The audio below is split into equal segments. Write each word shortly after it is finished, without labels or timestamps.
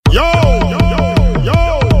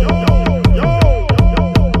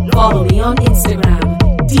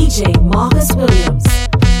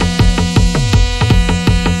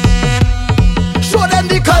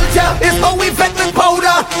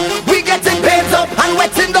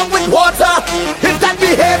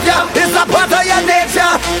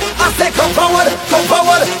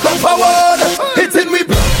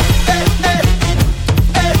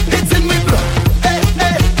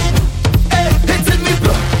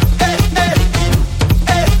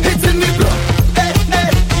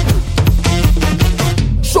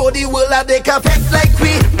they can vex like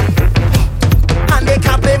we, and they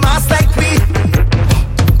can play mass like we.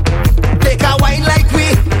 They can wine like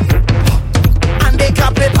we, and they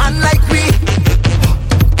can play pan like we.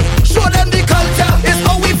 Show them the culture, it's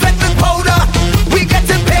how we fed with powder. We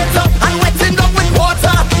getting paid up and wetting up with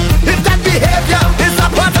water. If that behavior is a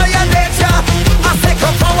part of your nature, I say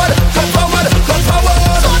come forward, come forward, come forward.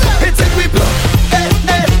 It's in we blood, eh,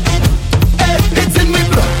 eh, eh. It's in we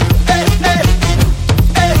blood, eh, eh,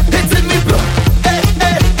 eh. It's in we blood, eh,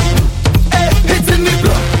 eh, eh. It's in we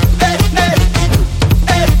blood, eh, eh,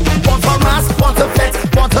 eh. Want for mass, want to flex,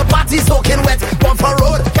 want to party soaking wet, want for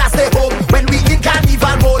road, can't stay home when we in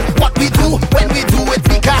carnival mode. What we do when we do it,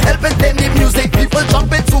 we can't help it. Then the music, people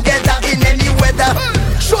jumping together in any weather.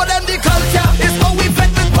 Show them the culture, it's how we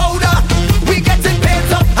fed with powder. We getting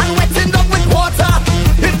paid up and wetting up with water.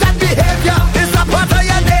 If that behavior is a part of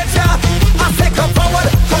your nature, I say come forward,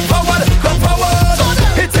 come forward, come forward.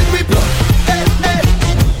 It's in we blood, eh, eh,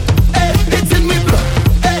 eh. It's in we blood,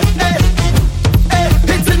 eh, eh, eh.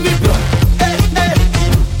 It's in we blood, eh, eh,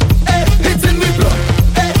 eh. It's in we blood,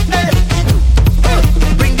 eh, eh.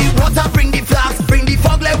 Bring the water, bring the flask, bring the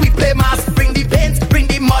fog, let we play mass. Bring the paint, bring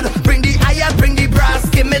the mud, bring the iron, bring the brass.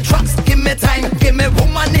 Give me trucks, give me time, give me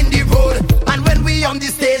woman in the road. And when we on the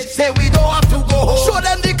stage, say we don't have to go home. Show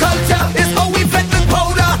them the culture, it's how we fed with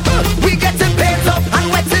powder. We getting paid up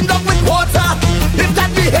and wetting up with water. If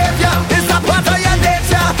that behavior is a part of your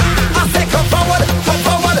nature, I say come forward, come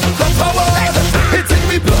forward, come forward. It's in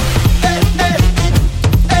we blood, eh, eh,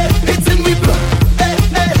 eh. It's in we blood, eh,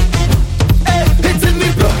 eh, eh. It's in we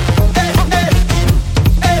blood, eh, eh,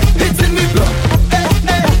 eh. It's in we blood, eh,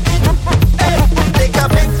 eh, eh. They can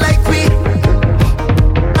vex like we,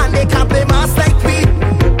 and they can play mass like we.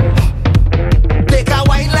 They can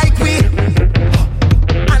wine like we,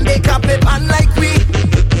 and they can play pan like we.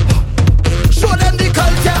 Show them the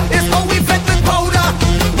culture, it's how we fed with powder.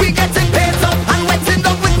 We getting paid up and wetting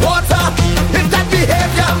up with water. If that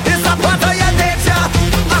behavior is a part of your nature,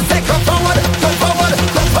 I say come forward, come forward,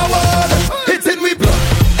 come forward. It's in we blood,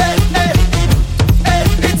 eh, eh,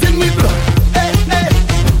 eh. It's in we blood, eh, eh,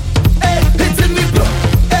 eh. It's in we blood,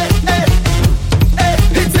 eh, eh, eh.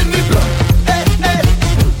 It's in we blood, eh, eh.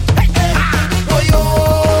 Oh yo,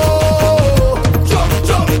 jump,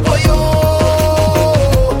 jump, oh yo,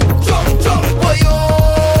 jump, jump, oh yo,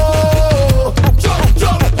 jump,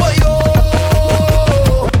 jump, oh yo,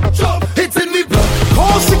 jump. It's in me blood.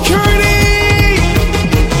 Call security!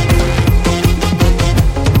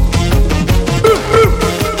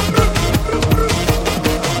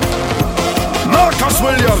 Marcus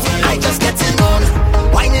Williams. I just getting on,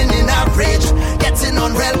 whining in a rage, getting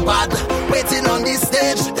on real bad, waiting on the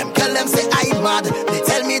stage. Them girl them say I'm mad, they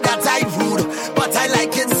tell me that I rude, but I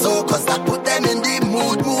like it so, cause that put them in the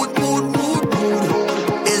mood, mood, mood, mood, mood.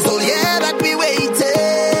 It's all yeah that we waited,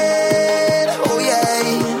 oh yeah,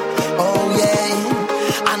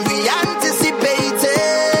 and we anticipated,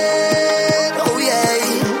 oh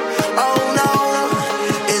yeah, oh no,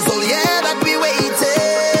 it's all yeah that we waited.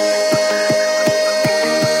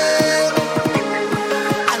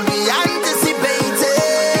 And we anticipated,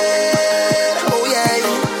 oh yeah,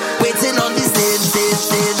 waiting on the stage, stage,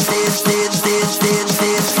 stage, stage, stage, stage, stage,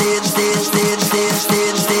 stage, stage, stage, stage, stage,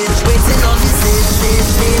 stage, stage, waiting on the stage, stage,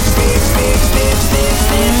 stage, stage, stage, stage, stage,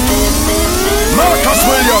 stage, stage, stage. Marcus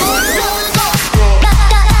Williams.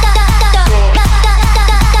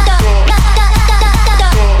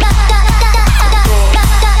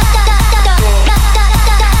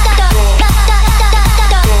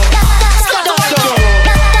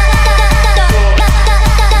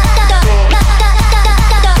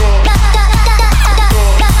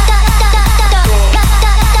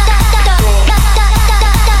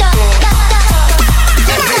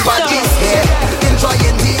 Everybody's here,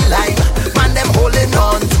 enjoying the life. Man, them holding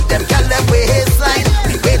on to them, girl, them waistline.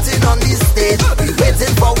 We waiting on this stage, we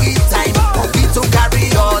waiting for we time, for we to carry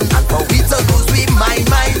on, and for we to lose we mind,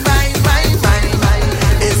 mind, mind, mind, mind, mind.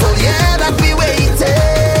 It's all yeah that we waited,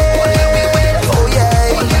 oh yeah,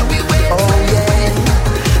 oh yeah,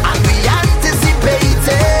 and we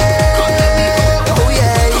anticipated, oh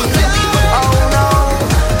yeah, oh no,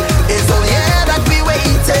 it's all yeah that we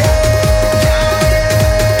waited.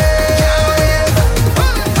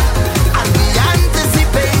 And we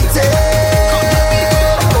anticipated,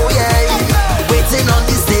 oh yeah, waiting on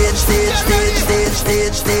the stage, stage, stage, stage,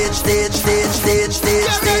 stage, stage, stage, stage, stage,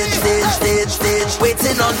 stage, stage, stage, stage, stage,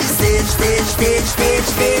 waiting on the stage, stage, stage, stage,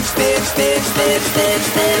 stage, stage, stage, stage, stage,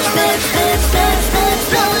 stage, stage, stage, stage,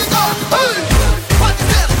 stage. Here we go. Hey, what is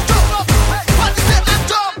it? Jump up. What is it? And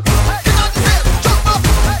jump. Get on the stage, jump up.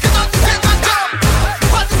 Get on the stage and jump.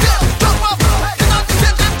 What is it? Jump up. Get on the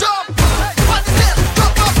stage and jump.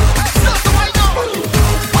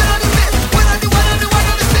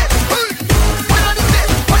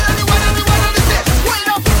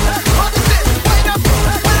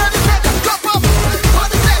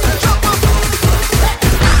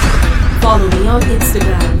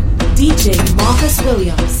 Marcus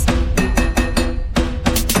Williams.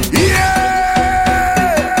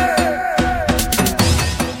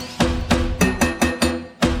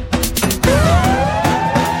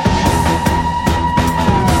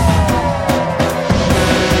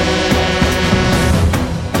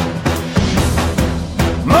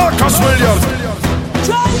 Marcus Williams.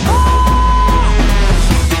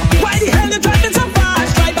 Why the hell you driving so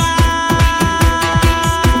fast, driver?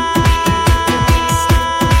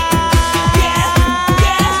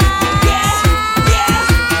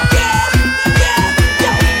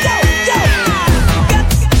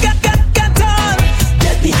 Get on.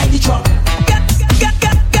 Get behind the truck. Get on.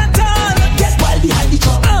 Get wild behind the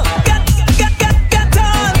truck. Get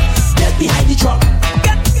on. Get behind the truck.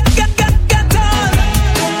 Get on.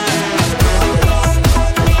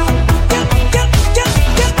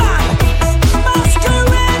 Get back.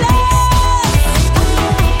 Masquerade.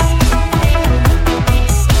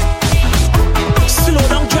 Slow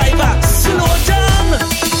down, driver. Slow down.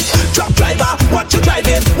 Truck driver, what you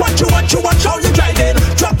driving? Watch how you driving.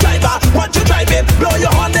 Truck driver, what you driving? Blow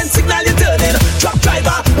your horn and signal you turning. Truck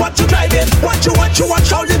driver, what you driving? Watch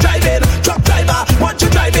how you driving. Truck driver, what you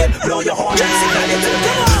driving? Blow your horn and signal you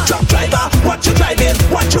turning. Truck driver, what you driving?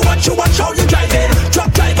 Watch how you driving.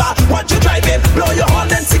 Truck driver, what you driving? Blow your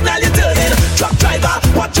horn and signal you turning. Truck driver,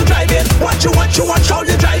 what you driving? Watch how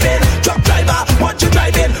you driving. Truck driver, what you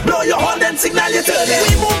driving? Blow your horn and signal you turning.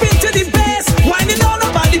 We moving to the base, winding all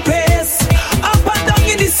over the pace. Up and down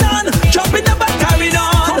in the sun, jumping up and carrying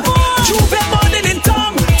on. Juve morning in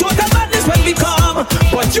tongue, total madness when we come.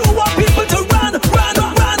 But you want people to run.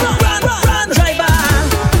 Driver,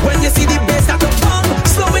 when you see the bass start to pump,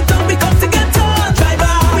 slow it down, we come to get on.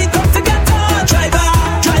 Driver, we come to get on. Driver,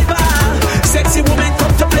 sexy woman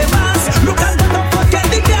come to play mass. Look and don't forget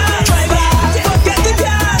the gas. Driver, forget the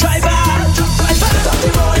gas. Driver, get on the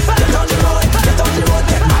road, get on the road, get on the road,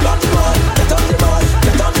 get on the road, get on the road,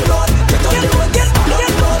 get on the road, get on the road, get on the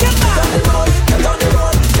road, get on the road, get on the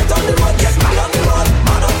road, get on the road, get on the road,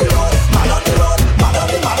 man on the road, man on the road, man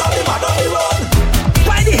on the road.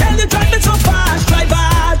 Why the hell you driving so fast, driver?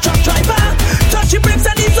 Truck driver, touch your brakes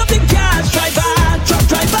and ease up the gas, driver. Truck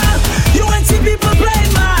driver, you ain't see people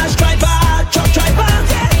playing mash, driver. Truck driver,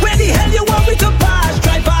 where the hell you want me to pass,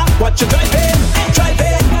 driver? What you driving?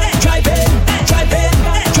 Driving,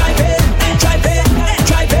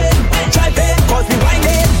 cause we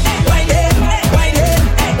whining.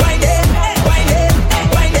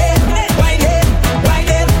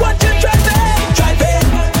 What you driving?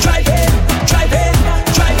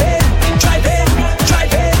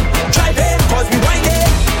 Cause we whining.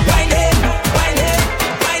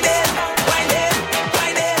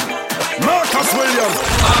 Marcus Williams.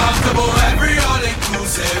 After every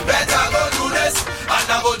all-inclusive, better go do this.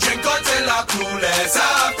 And I go drink until I'm clueless.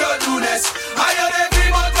 After do this, I heard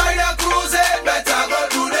every month while you're cruising. Better go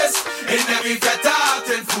do this. In every fete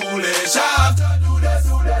acting foolish. After do this,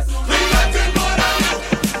 we getting more than you.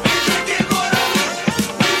 We drinking more than you.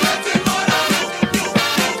 We getting more than you.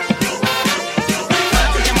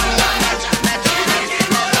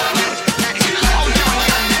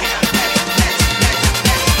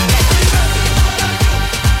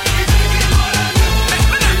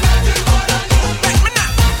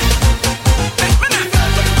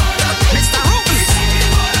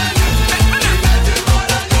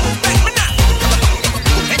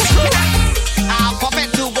 I'll pop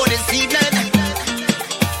it to go this evening,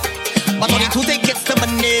 but only 2 tickets to my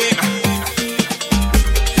name.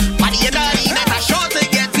 By the end of the night, I'm sure to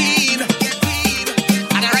get in,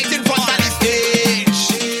 and I'm right in front of the stage.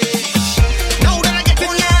 Now that I get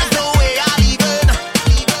in, there's no way I'll leave it.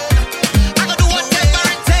 I gotta do whatever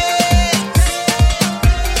it takes,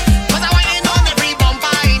 'cause I ain't on every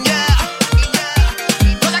bumper in here,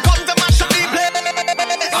 'cause I come to mash up the place.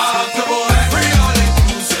 After every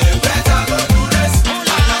all-inclusive, better go do this. And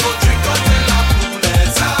I go drink until I'm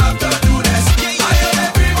clueless. After do this, I heard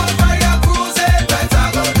every month while you're cruising. Better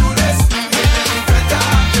go do this. In every fete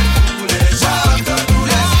acting foolish. After do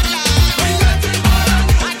this, we getting more than you.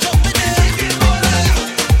 We drinking more than you.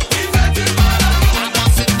 We getting more than you.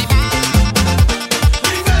 We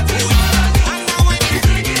getting more than you. We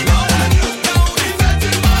drinking more than you.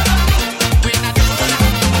 We getting more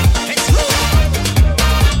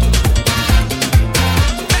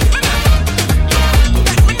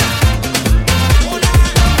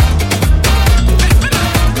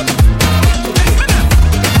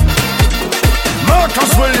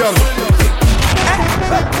Marcus Williams.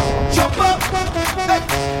 Jump up, hey,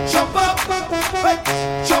 jump up, hey,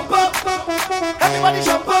 jump up, everybody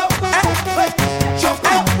jump up, hey, jump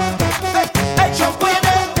up, hey, jump up,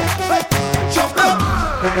 hey, jump up,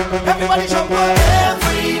 everybody jump up.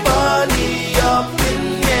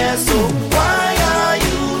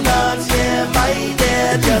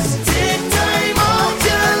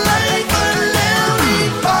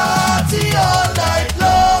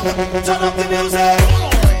 Turn up the music.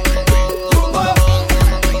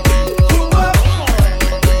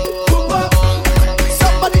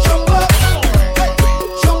 Somebody jump up.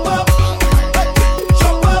 Jump up.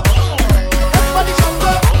 Jump up. Everybody jump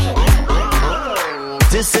up.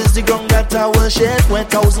 This is the ground that I worship, where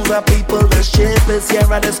thousands of people worship. Is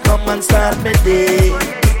here and just come and start me day.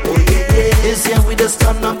 Oh yeah, yeah. Is here we just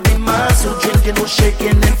turn up the mass, who drinking, who shaking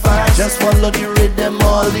and fast. Just follow the rhythm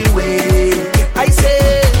all the way. I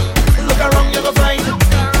say, look around, you go find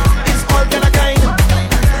it's all kind of kind.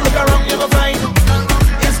 Look around, you go find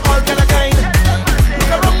it's all kind of kind.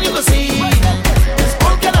 Look around, you go see it's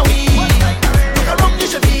all kind of weed. Look around, you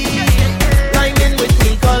should be lining with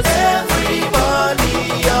me, cause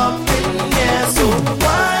everybody up in here. So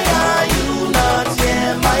why are you not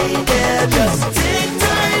here, my dear? Just take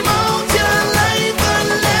time out your life and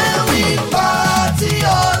let we party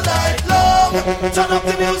all night long. Turn up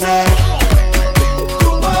the music.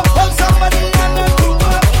 Group up, hold somebody and then group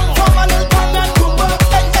up. Form a little band and group up.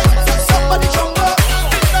 Hey, hey, somebody jump up.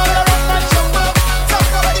 Spin all around and jump up.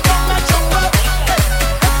 Somebody come and jump up. Hey,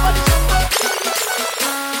 everybody jump up.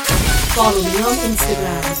 Follow me on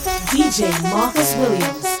Instagram, DJ Marcus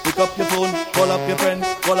Williams. Pick up your phone, call up your friend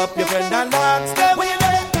and ask them where you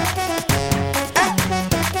there. Hey,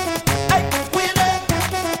 hey, where you there?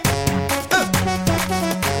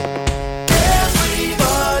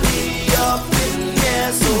 Everybody up in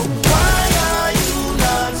here, so why are you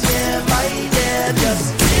not here, my dear? Just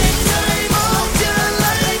take time out your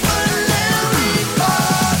life and let me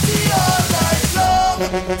party all night long.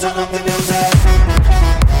 Turn up the music.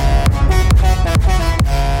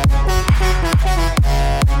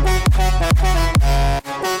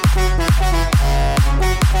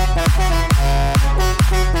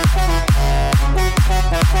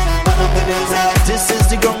 This is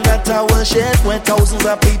the ground that I worship, where thousands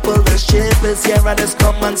of people worship. Is here and just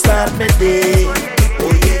come and start me day.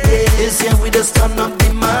 Oh yeah, yeah. Is here we just turn up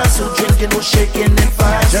the mass, who drinking, who shaking and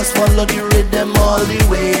fast. Just follow the rhythm all the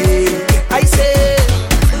way. I say,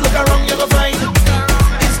 look around, you go find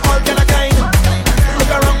it's all kind of kind.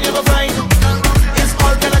 Look around, you go find it's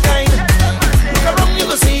all kind of kind. Look around, you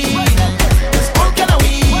go see it's all kind of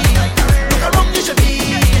weed. Look around, you should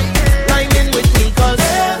be lining with me, cause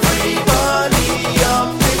everybody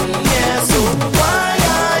up in here. So why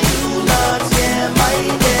are you not here, my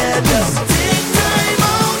dear? Just take time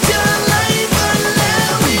out your life and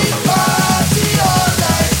let me party all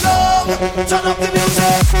night long. Turn up the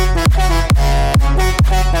music.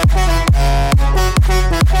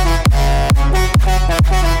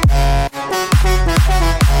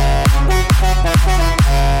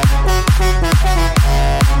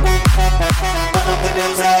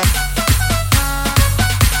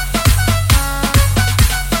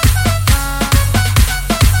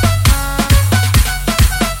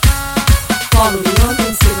 Follow me on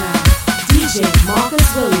Instagram, DJ Marcus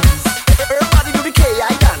Williams. Everybody do the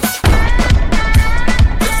K.I. dance.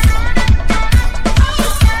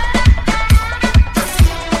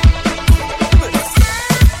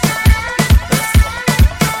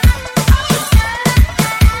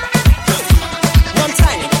 One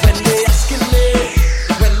time, when they asking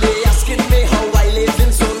me how I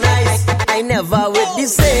living so nice, I never with the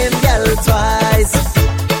same girl twice.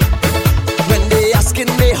 When they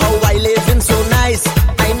asking me how I living so nice,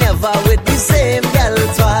 I never with the same girl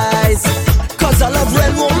twice. Cause I love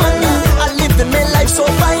real woman, I living my life so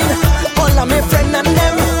fine. All of my friend and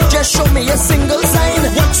them just show me a single sign.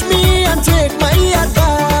 Watch me and take my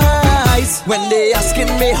advice. When they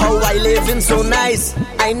asking me how I living so nice,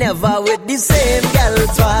 I never with the same girl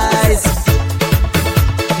twice.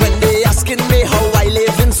 When they asking me how I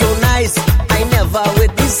living so nice, I never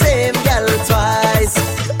with the same girl twice.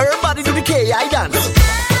 Everybody do the K.I. dance.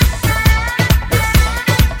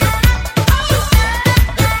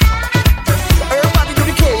 Everybody do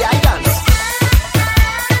the K.I. dance.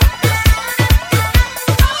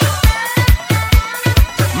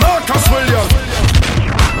 Marcus Williams.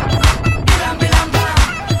 Bilam bilam bam,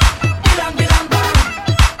 bilam bilam bam,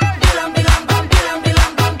 bilam bilam bam,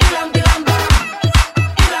 bilam bilam bam.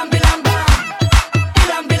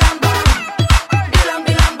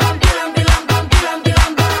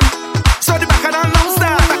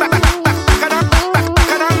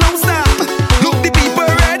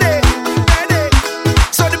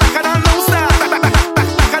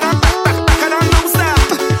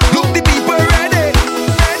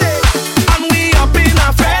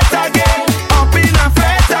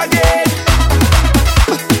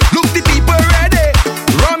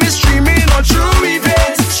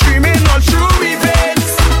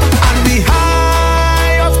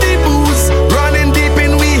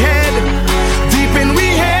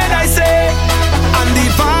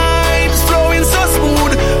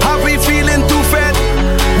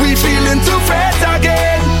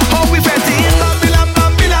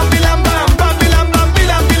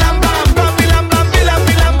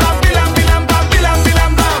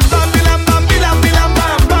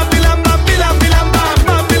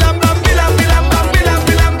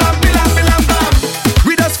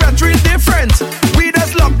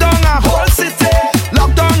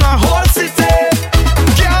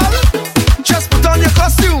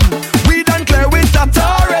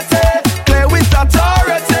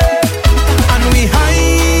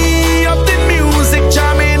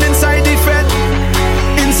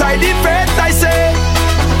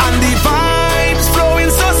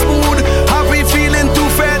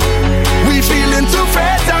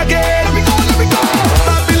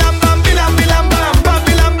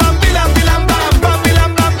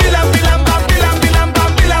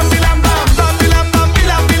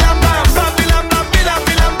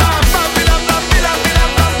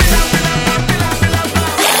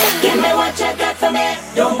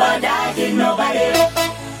 Don't bother give nobody.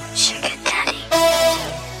 Sugar daddy.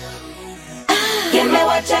 Give me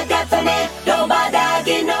what you got for me. Don't bother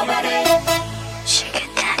give nobody. Sugar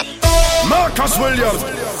daddy. Marcus Williams.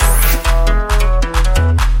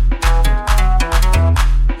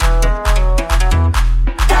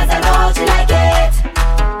 Cause I know how she like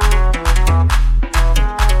it.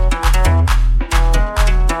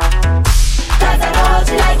 Cause I know how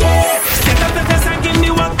she like it. Set up the test and give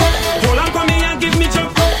me what. Hold on, come here and give me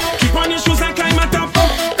jump. Keep on your shoes and climb at top.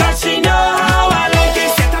 Cause she know how I like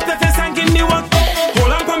it. Set up the test and give me what.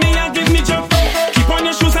 Hold on, come here and give me jump. Keep on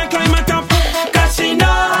your shoes and climb at top. Cause she know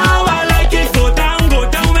how I like it. Go down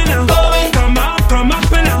when I'm going. Come up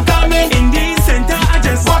and I'm coming. In the center, I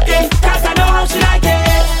just walking. Cause I know how she like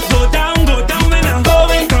it. Go down when I'm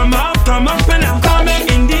going. Come up and I'm coming.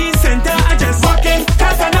 In the center, I just walking.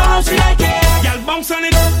 Cause I know how she like it. Y'all bounce on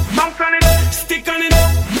it, stick on it,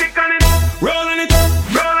 roll on it,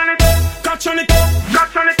 catch on it, tip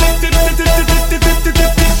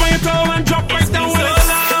on your toe and drop right down with it.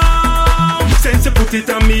 Since you put it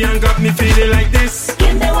on me and got me feeling like this.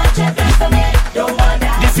 Give me what you got for me. Don't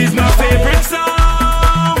bother. This is my favorite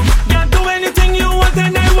song. You do anything you want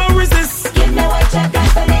and I won't resist. Give me what you got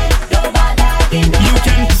for me. Don't bother give You nobody.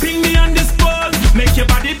 can ping me on this ball, make your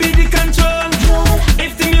body be the control.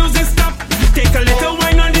 If the music stop, take a little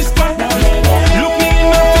wine on this spot. Look me in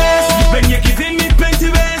my face when you're giving me plenty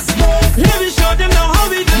ways. Let me show them now how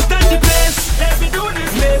we just stand the place. Let me do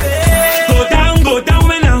this, baby. Go down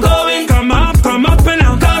when I'm going. Come up when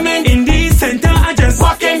I'm coming. In the center, I just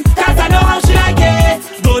walking. Cause I know how she like it.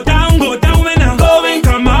 Go down when I'm going.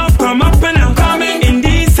 Come up when I'm coming. In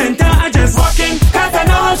the center, I just walking. Cause I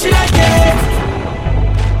know how she like it.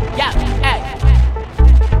 Yeah, hey.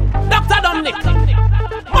 Dr. Dominic,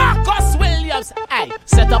 Marcus Williams, hey.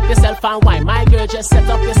 Set up yourself and wine, my girl, just set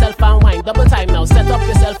up yourself and wine. Double time now, set up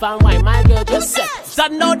yourself and wine, my girl, just set. So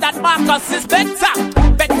know that Marcus is better than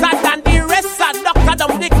the rest. Dr.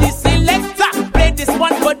 Dominic, the selector. Play this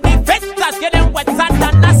one for the veterans, get them wetter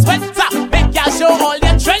than a sweater. Make you show all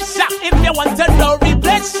your treasure. If you want to know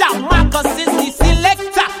pleasure, Marcus is the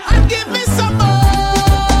selector. And give me some more.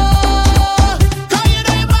 Cause you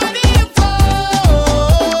know your body info.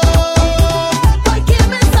 But give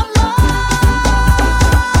me some more.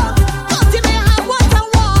 Cause you may have what I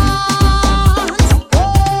want.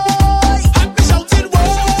 I've been shouting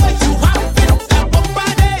words. You have it. That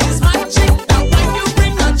body is magic. That when you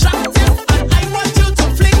bring attractive, and I want you to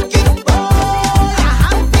flick it. I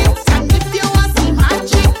have it. And if you want some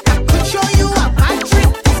magic, I could show you a bad trick.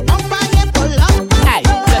 This bumper here pull up. Hey,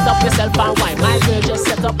 set up yourself and wine, my girl, just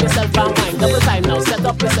set up yourself and wine. Double time now, set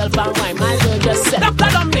up yourself and wine, my girl, just set. Dr.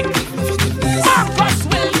 Dominic, Marcus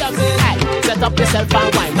Williams, hey, set up yourself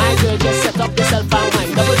and wine, my girl, just set up yourself and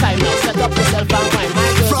wine. Double time now, set up yourself and wine, my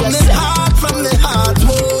girl, From just the set. heart,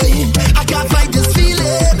 boy, I can't fight this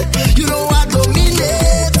feeling. You know I don't mean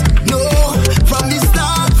it. No, from the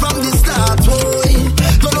start, boy.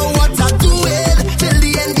 Don't know what I'm doing till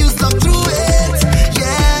the end. You stuck through it,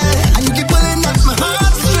 yeah. And you keep pulling at my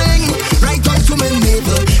heartstring, right on to my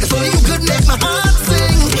navel. It's only you could make my heart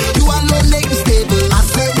sing. You alone make me stable. I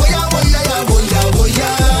say, woya, woya, ya, woya, woya.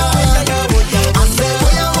 I say,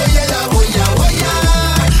 woya, woya, ya, woya, woya.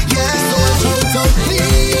 Yeah, so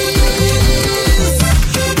please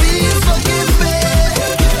forgive me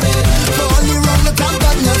for only wrong that I've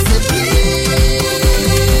done. I say, please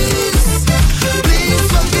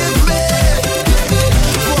forgive me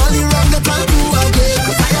for only wrong that I'll do again.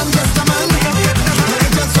 'Cause I am just a man, and I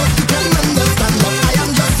just hope you can understand that I am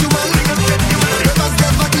just human. It was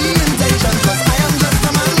never the intention, 'cause I am just a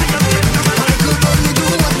man, and I could only do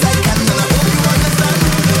what I can, and I hope you understand.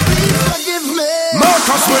 Please forgive me.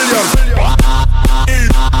 Marcus Williams.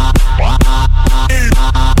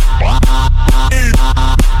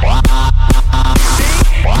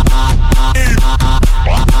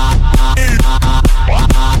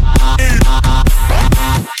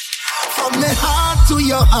 From the heart to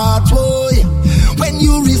your heart, boy. When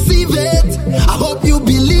you receive it, I hope you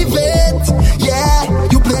believe it. Yeah,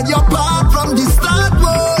 you played your part from the start,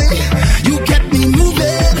 boy. You kept me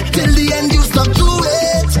moving till the end. You stuck to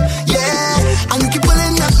it, yeah. And you keep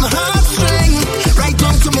pulling at my heartstring, right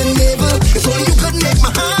down to my navel. It's only you could make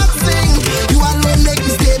my heart sing. You alone make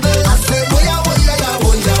me stable. I say, woya, woya, ya,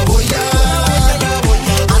 woya, woya.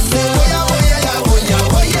 I say, woya, woya, ya, woya,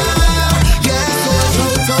 woya. Yeah,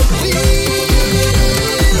 so please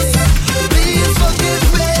forgive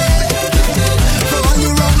me for all the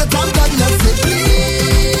wrong that I've done.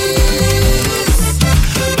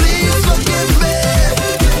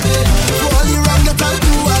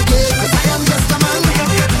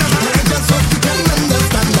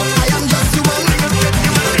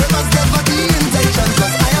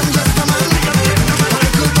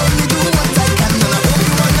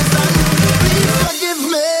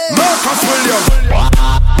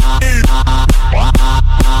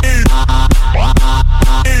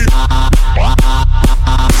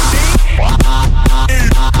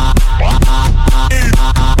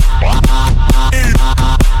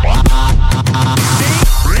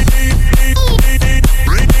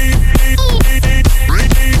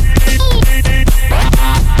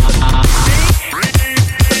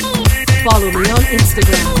 on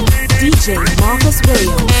Instagram, DJ Marcus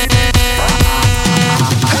Williams.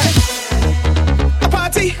 A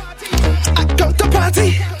party, I come to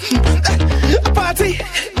party. A party,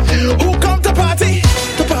 who come to party?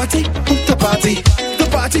 The party, the party, the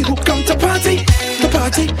party who come to party? The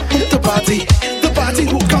party, the party, the party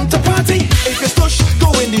who come to party? If you stush,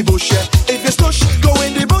 go in the bush, yeah. If you stush, go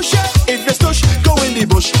in the bush, yeah. If you stush, go in the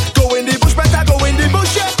bush, go in the bush, better go in the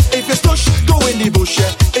bush, yeah. If you stush, go in the bush,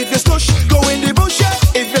 yeah. If you stush, go in the bush, yeah.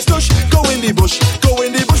 If you stush, go in the bush, go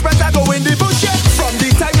in the bush, better go in the bush, yeah. From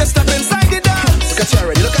the time you step inside the dance, look at you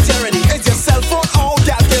already, look at you already. It's your cell phone, oh,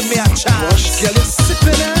 girl, give me a chance. Girl, it's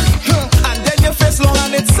sipping there, and then your face long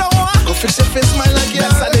and it's sour. Go fix your face, smile like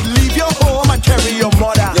yes, I did leave your home and carry your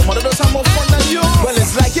mother. Your mother does have more fun than you. Well,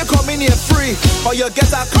 it's like you're coming here free, or you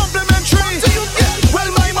get a complimentary. Yeah.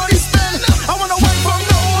 Well, my money spent, I wanna wait from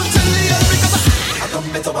now till the end because I come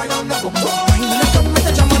here to wine on the boom boom. I come here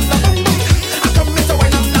to jam on the boom boom. I come here to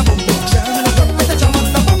wine on the boom boom. I come here to jam on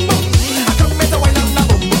the boom boom. I come here to wine on the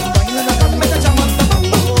boom boom. I come here to jam on the boom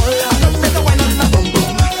boom. I come here to wine on the boom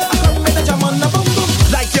boom. I come here to jam on the boom boom.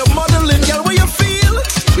 Like you're modeling, girl, where you feel?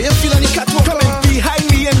 Where you feel on the catwalk coming behind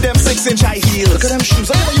me in them 6-inch high heels. Look at them shoes,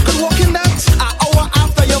 I know you could walk in that. An hour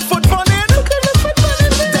after your foot running. Look at the foot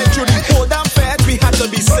running. Then through the whole damn fed, we had to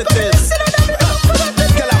be sitting.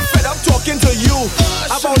 Girl, I'm fed up talking to you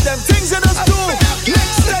about them things you just do.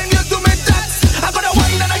 Next time you do me that, I gotta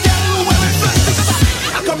wine and again when we flex.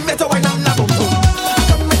 I come here to wine and a boom boom. I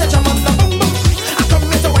come here to jam on the boom boom. I come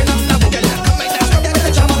here to wine and a boom boom. I come here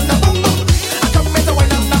to jam on the boom boom. I come here to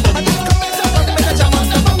wine and a boom boom. I come here to jam on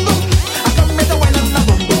the boom boom. I come here to wine and a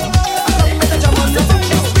boom boom. I come here to jam on the boom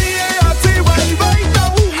boom. B-A-R-T right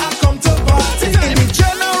now. I come to party in the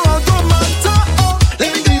general Tomato.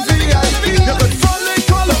 Let me be VIP. You could follow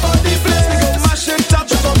call about the place. We go mash it up,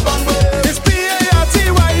 jump up and go. It's B-A-R-T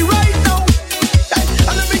right now.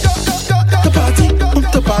 And let me go. The party,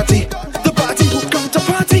 the party, the party who come to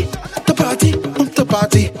party. The party, the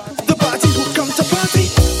party, the party who come to party.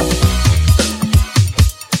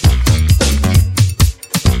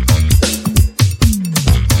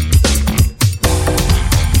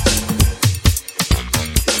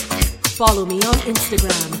 Follow me on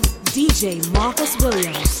Instagram, DJ Marcus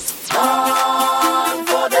Williams. Born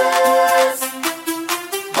for this.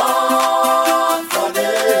 Born for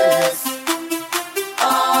this.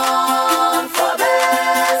 Born for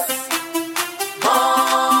this.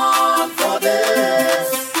 Born for this.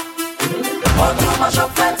 Born to mash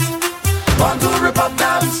up fence. Born to rip up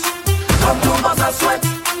dance. Come to bust a sweat.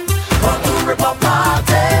 Born to rip up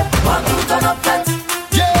party. Born to turn up fence.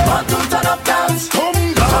 Born to turn up dance. Come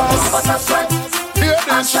to bust a sweat.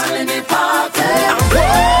 Action in the party.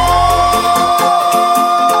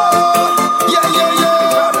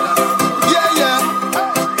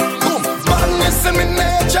 Boom. Badness in me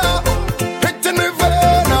nature, it in me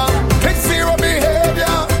vein. It's zero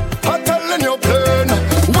behavior. I'm telling you plain.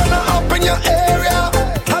 When I up in your area,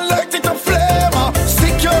 I like it to flame.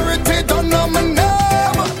 Security don't know my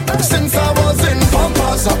name. Since I was in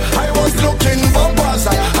bumpers, I was looking bumpers.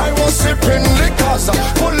 I was sipping liquors,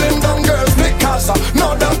 pulling down girls' knickers.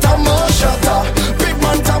 Now that I'm a shutter, big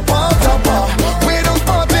man tapper. We don't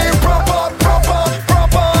party proper.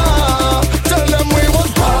 Tell them we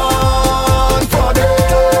was born for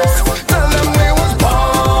this. Tell them we was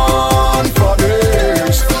born for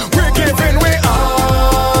this. We're giving we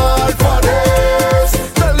all for this.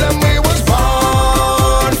 Tell them we was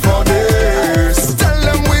born for this. Tell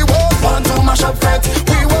them we was born to mash up fete.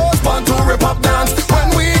 We was born to rip up dance. When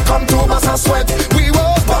we come to bust a sweat, we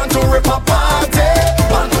was born to rip up party.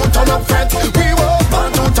 Born to turn up fete. We was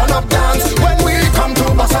born to turn up dance. When we come to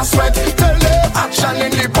bust a sweat, tell them action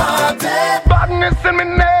in the party. Badness in me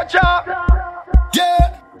nature. Yeah,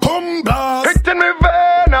 boom blast. It's in me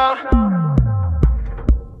vein.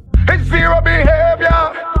 It's zero behavior.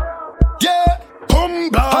 Yeah, boom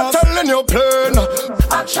blast. I'm telling you plain.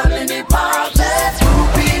 Action in the party.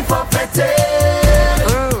 Groupie for fete.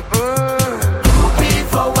 Groupie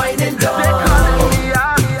for wine and dance.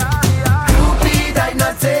 Groupie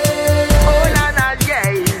dynasty.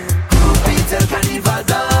 Groupie till carnival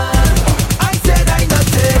done. I said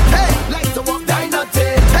dynasty. Hey, like to walk dynasty.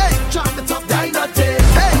 Hey, drop the top dynasty.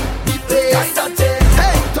 Hey, deep bass dynasty.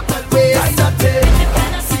 Hey, total bass dynasty.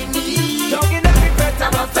 When I see me, talking every fete,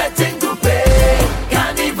 I'm a fetting groupie.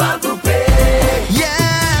 Carnival groupie.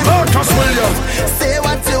 Yeah. Marcus Williams. Say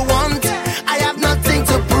what you want. I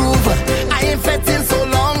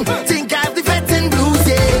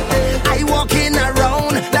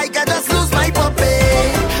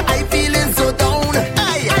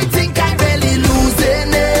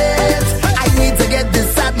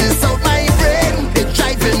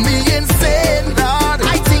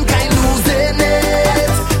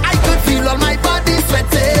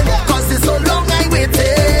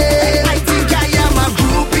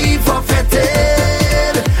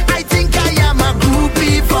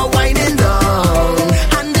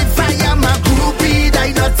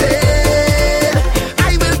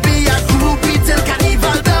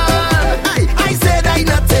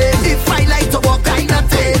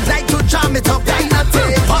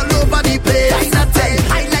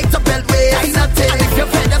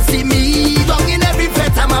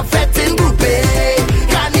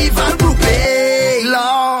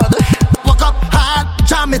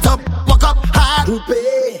jam it up, walk up hard,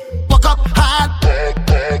 walk up hard,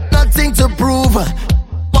 nothing to prove.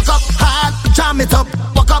 Walk up hard, jam it up,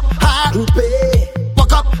 walk up hard,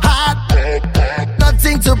 walk up hard,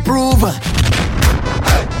 nothing to prove.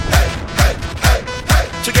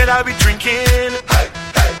 Together we drinking,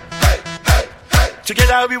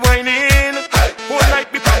 together we whining, whole night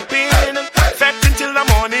we pumping, fat until the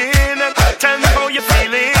morning. Tell me how you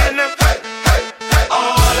feeling.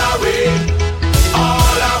 All away,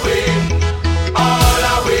 all away, all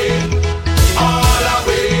away, all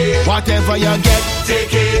away. Whatever you get,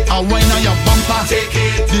 Take it, a wine on your bumper. take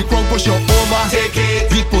it, The crowd push you over, take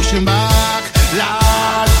it. we pushing back,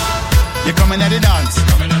 Lord. You coming at the dance,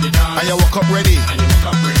 and you walk up ready.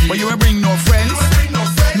 But you ain't bring no friends,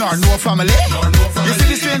 nor no family. You see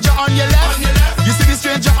the stranger on your left, you see the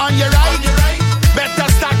stranger on your right. Better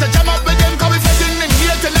start to jam up with them, cause we fetting them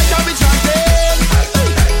here to let them be chanting.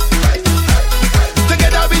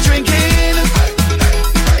 Together we drinking,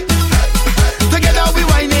 together we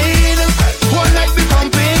whining, one night we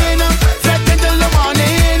pumping, flat until the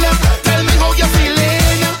morning. Tell me how you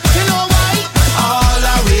feeling. You know why? All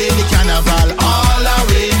away in the carnival, all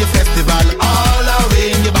away in the festival, all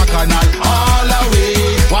away in the bacchanal, all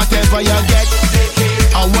away. Whatever you get,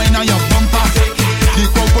 a wine on your bumper, the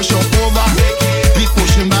crowd push you over, we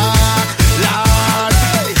pushing back, Lord.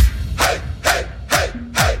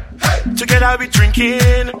 Together we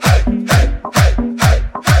drinking,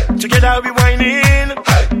 together we whining,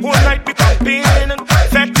 whole night we pumping,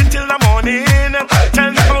 fat until the morning.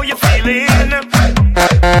 Tell me how you feeling.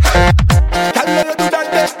 Can you do that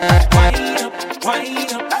there? Wind up,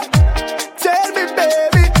 wind up. Tell me,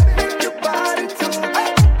 baby, your body too.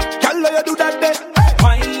 Can you do that there?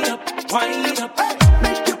 Wind up, wind up.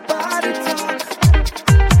 Make your body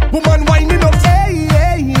talk. Woman winding up, hey,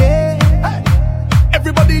 hey, yeah.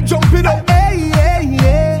 Everybody jumping up, hey, hey,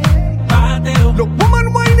 yeah. Body up. Look,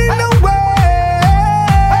 woman winding away.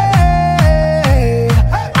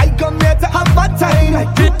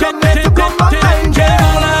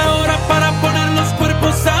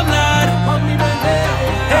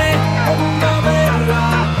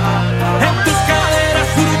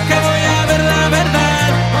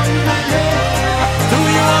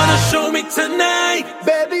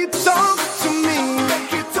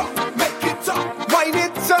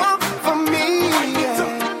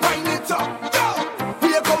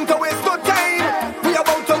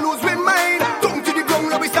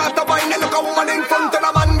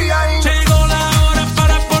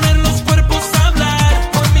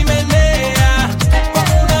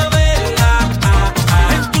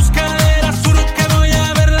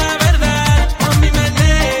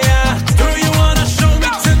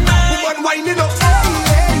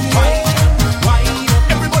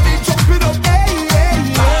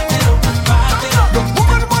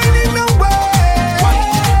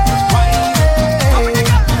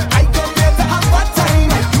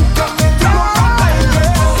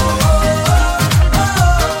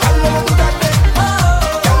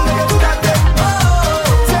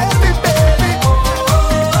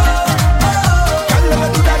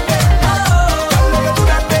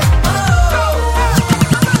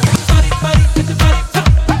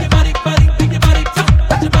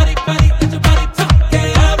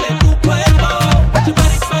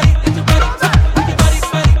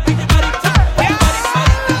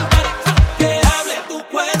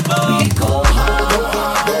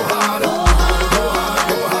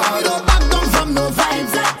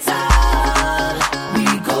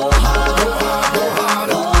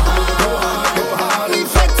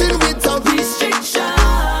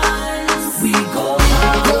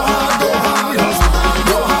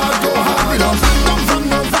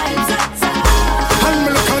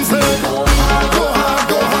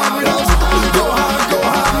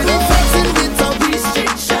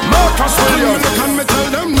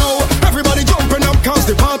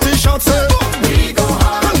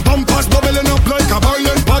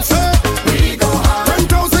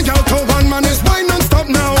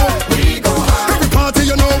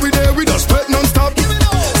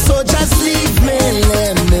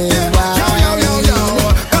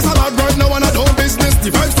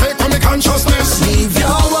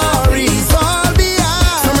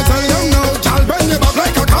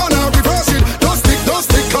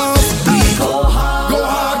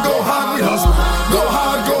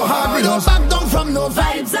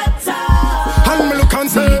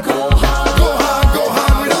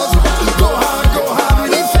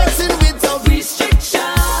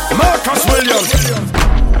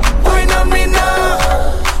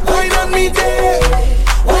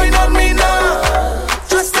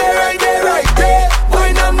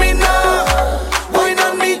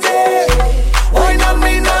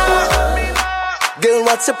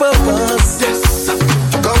 What's your purpose? Yes.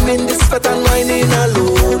 To come in this fat and whining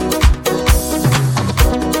alone.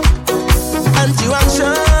 And you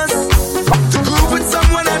anxious to groove with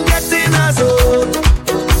someone and get in a zone.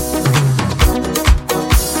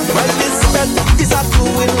 Well, this bet is a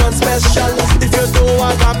 2-in-1 special. If you don't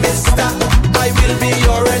want a mister, I will be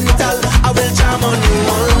your rental. I will jam on you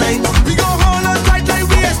all night. We go hold on tight like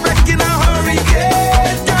we expecting a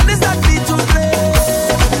hurricane. Girl, is that beat to play?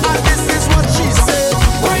 And this is what she said.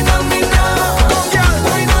 Wine on me now, come girl,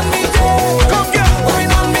 wine on me there. Come girl,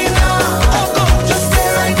 wine on me now. Oh, go, just stay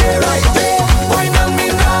right there, right there. Wine on me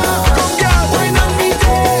now, come girl, wine on me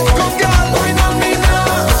there. Come girl, wine on me now.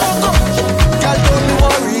 Oh, go, girl, don't be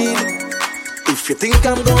worried. If you think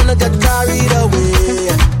I'm gonna get carried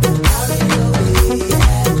away,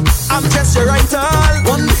 I'm just your rental.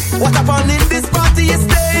 What happened in this party is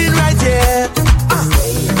staying right here.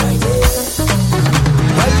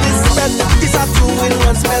 Well, this bet is a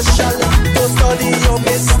 2-in-1 special. Don't study your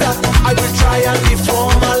mister. I will try and be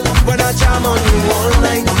formal when I jam on you all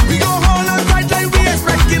night. We go hold on tight like we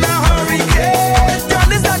expecting a hurricane.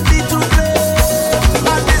 Girl, is that beat to play?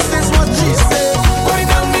 And this is what she said.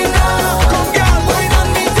 Wine on me now, come girl, wine on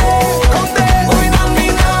me there. Come there, wine on me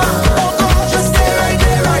now. Oh, go, just stay right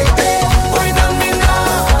there, right there. Wine on me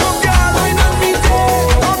now, come girl, wine on me there.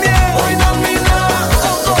 Come here, wine on me now.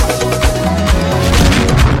 Oh, go.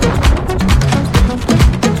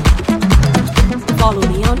 Follow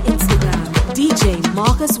me on Instagram, DJ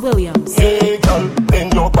Marcus Williams. Hey girl,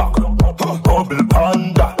 bend your back, bubble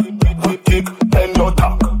panda, kick, bend your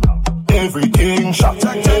tack, everything shot.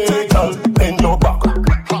 Hey girl, bend your back,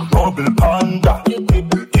 bubble panda,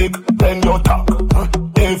 kick, bend your tack,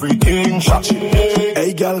 everything shot.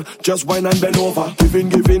 Hey girl, just wine and bend over. Giving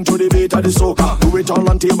to the beat of the soca. Do it all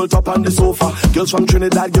on tabletop and the sofa. Girls from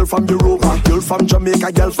Trinidad, girl from Europa. Girl from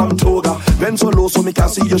Jamaica, girl from Toga. Bend so low so me can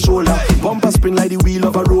see your shoulder. Bumper spin like the wheel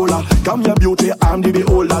of a roller. Come your beauty, I'm the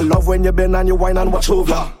beholder. Love when you bend and you wine and watch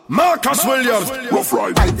over. Marcus Williams, Rough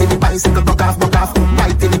Ride. Right in the bicycle, broke off, broke off.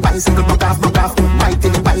 Right in the bicycle, broke off, broke off. Right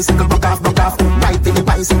in the bicycle, broke off, broke off. Right in the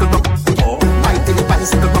bicycle, broke off. Right in the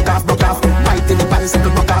bicycle, broke off, broke off. Right in the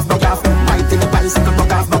bicycle, broke off, broke off. Right in the bicycle,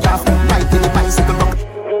 broke off, broke off. Right in the bicycle, broke off.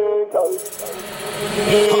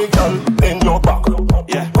 Hey girl, bend your back,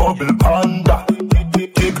 bubble panda,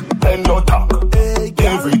 kick, bend your tack,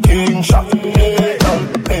 everything shot. Hey girl,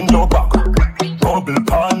 bend your back, bubble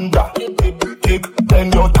panda, kick,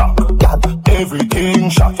 bend your tack, everything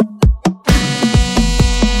shot.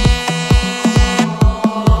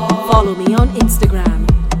 Follow me on Instagram,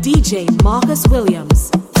 DJ Marcus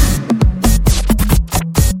Williams.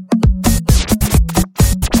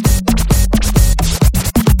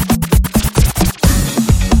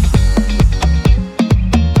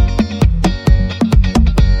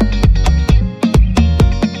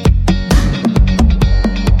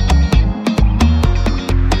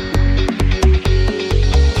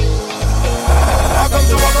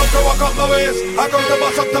 I come to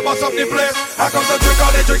bust up the place. I come to drink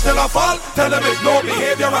all the drinks till I fall. Tell them it's no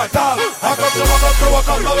behavior at all. I come to walk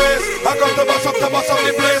up my waist. I come to bust up the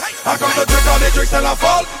place. I come to drink all the drinks till I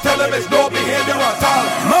fall. Tell them it's no behavior at all.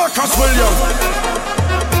 Marcus Williams.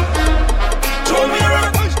 Show me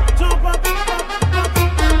around.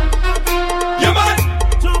 You man.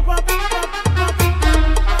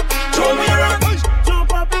 Show me around.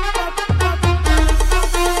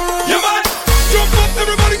 You man. Jump up,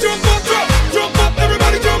 everybody jump up, drop. Jump up,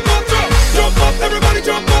 everybody jump up, drop. Jump up, everybody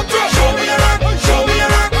jump up, drop. Show me around, show me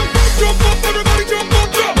around. Jump up, everybody jump up,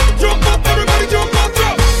 drop. Jump up, everybody jump up,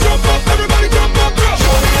 drop. Jump up, everybody jump up, drop.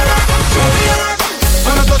 Show me around, show me around.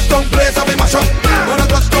 When I touch down place, I be mash up. When I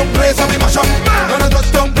touch down place, I be mash up. When I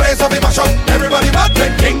touch down place, I be mash up. Everybody mad,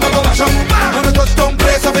 then king of a mash up. When I touch down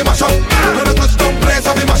place, I be mash up. When I touch down place,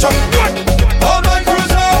 I be mash up. All my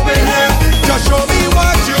crews up in here, just show me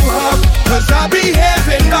what you have, 'cause I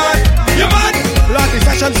behaving bad. You mad? Like the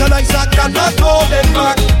session so nice I cannot hold it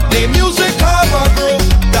back. The music have a groove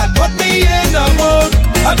that put me in the mood.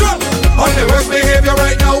 I drop on the worst behavior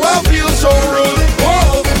right now, I feel so rude.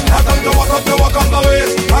 Whoa, I come to walk up my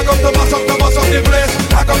waist. I come to bust up the place.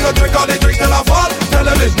 I come to drink all the drinks till I fall. Tell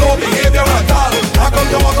them it's no behavior at all. I come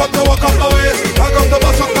to walk up my waist. I come to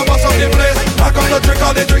bust up the place. I come to drink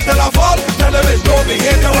all the drinks till I fall. Tell them it's no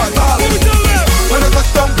behavior at all. When I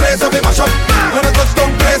touch down place, I be mash up. When I touch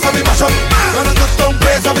down place, I be mash up. When I touch down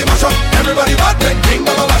place, I be mash up. Everybody mad, then king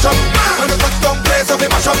of a mash up. When I touch down place, I be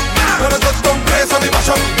mash up. When I touch down place, I be mash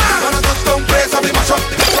up. When I touch down place, I be mash up.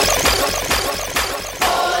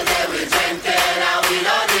 All day we drinking and we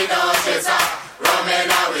don't need no chaser. Rum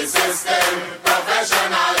in our system,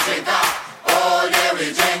 professional drinker. All day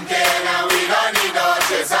we drinking and we don't need no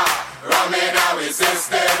chaser.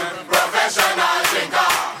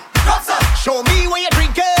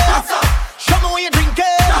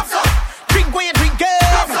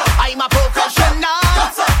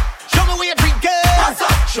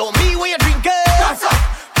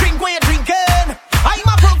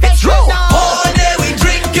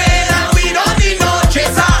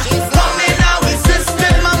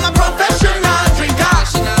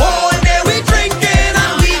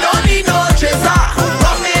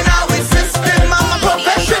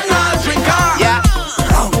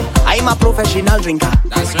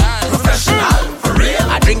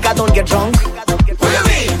 don't get drunk. What do you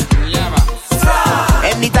mean?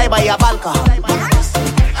 Anytime I have alcohol,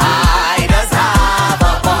 I just have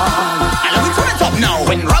a ball. And let me turn it up now.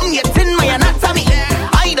 When rum gets in my anatomy,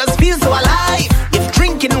 I just feel so alive. If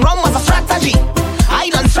drinking rum was a strategy, I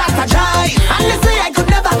don't strategize. And they say I could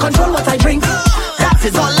never control what I drink. That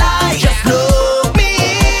is all lies. Just look me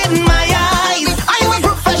in my eyes. I'm a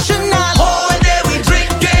professional. All day we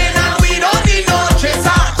drinking and we don't need no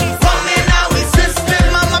chaser. Rum in our system,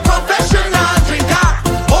 I'm a professional drinker.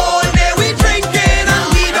 All day we drinking and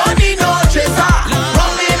we don't need no chaser.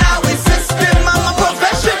 Rum in our system, I'm a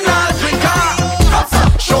professional drinker.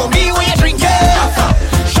 Show me where you're drinking.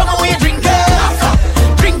 Show me where you're drinking.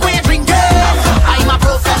 Drink where you're drinking. I'm a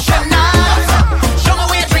professional. Show me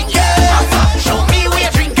where you're drinking. Show me where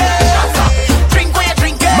you're drinking. Drink where you're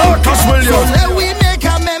drinking. Marcus So Williams. let we make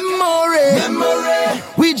a memory.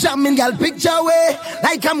 We jamming gal picture way.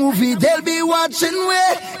 Like a movie they'll be watching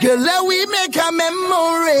way. Girl, let we make a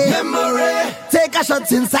memory. Take a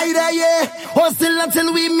shot inside a year. Hold still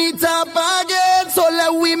until we meet up again. So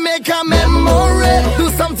let we make a memory. Do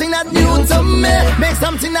something that new to me. Make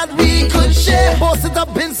something that we could share. Post it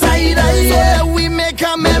up inside a year. So let we make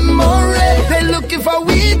a memory. They looking for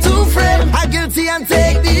we to frame. I guilty and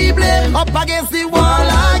take the blame. Up against the wall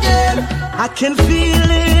again. I can feel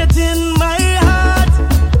it in my heart.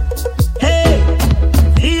 Hey,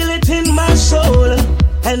 feel it in my soul.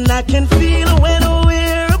 And I can feel when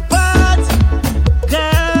we're apart.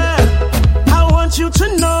 Girl, I want you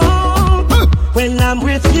to know when I'm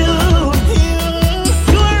with you,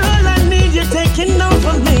 you're all I need. You're taking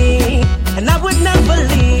over me, and I would never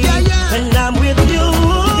leave. When I'm with you,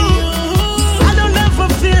 I don't ever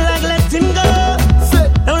feel like letting go.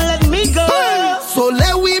 Don't let me go. So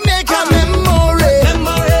let we make a memory.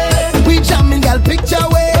 We jamming gal picture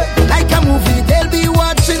way. Like a movie they'll be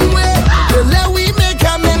watching way. So let we make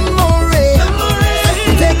a memory.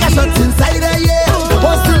 Take a shot inside a year.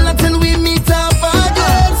 Hustle until we meet up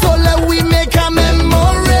again. So let we make a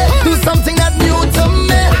memory. Do something that new to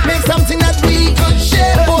me. Make something that we could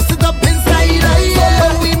share. Post it up inside a year. So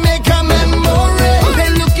let we make a memory. They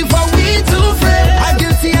looking for we to frame. I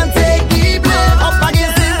guilty and take the blame. Up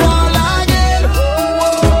against the wall again.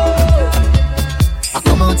 I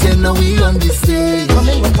come out here now we on this stage.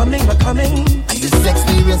 We're coming. And this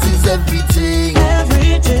experience is everything.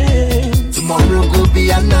 Everything. Tomorrow will be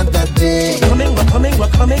another day. We're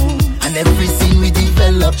coming. And every scene we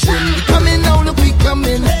develop trend. We coming now, look we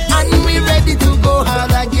coming. And we ready to go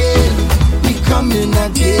hard again. We coming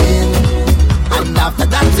again. And after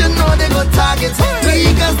that you know they go target.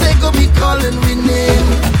 Because they go be calling we name.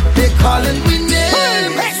 They calling we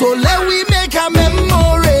name. So let we make a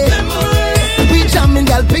memory. We jamming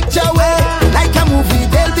gal picture way. Like a movie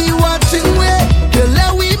they'll be watching way. Girl,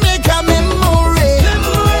 let we make a memory.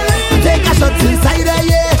 Take a shot inside a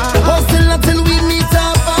year. Hustle until we meet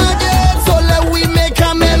up again. So let we make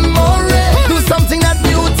a memory. Do something that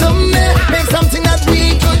new to me. Make something that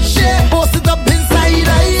we could share. Post it up inside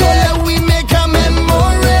a year. So let we make a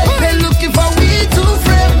memory. They looking for we to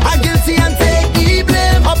frame. I guilty and take the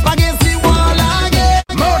blame. Up against the wall again.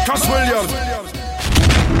 Marcus Williams.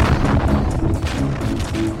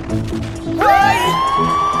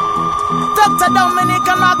 Dr. Dominic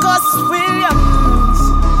and Marcus Williams.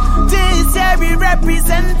 This year we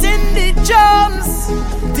representing the drums.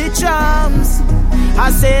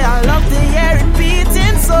 I say I love to hear it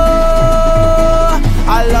beating so.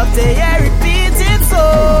 I love to hear it beating so.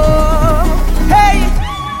 Hey,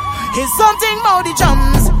 it's something about the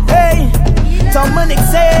drums. Hey, Dominic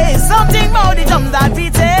says something about the drums that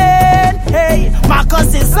beating. Hey,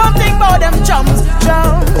 Marcus says something about them drums.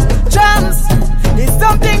 It's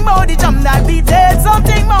something about the drum that beat it.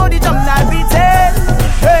 Something about the drum that beat it.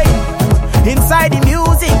 Hey, inside the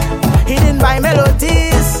music, hidden by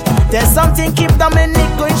melodies, there's something keep Dominic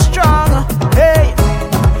going strong. Hey,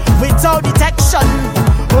 without detection,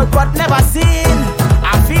 but never seen.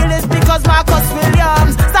 I feel it's because Marcus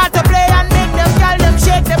Williams start to play and make them girl them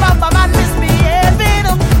shake the bam bam and misbehaving.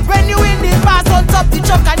 When you in the bass on top the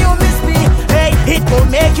truck and you miss me, hey, it will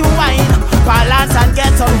make you whine, balance and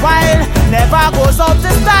get on wild. Never goes out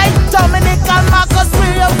to style. Dominic and Marcus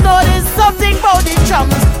Williams know there's something about the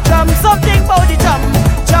drums. Something about the drum.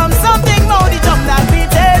 Something about the drum that beat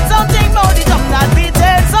it. Something about the drum that beat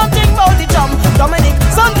it. Something about the drum. Dominic,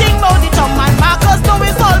 something about the drum. And Marcus know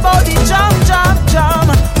it's all about the drum.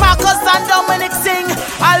 Marcus and Dominic sing.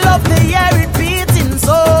 I love to hear it beating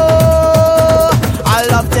so. I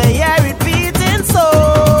love to hear it beating so.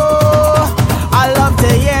 I love to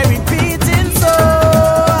hear it beating so.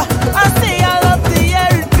 I say I love to hear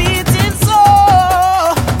it beating so.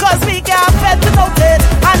 'Cause we can't fed without it,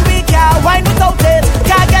 and we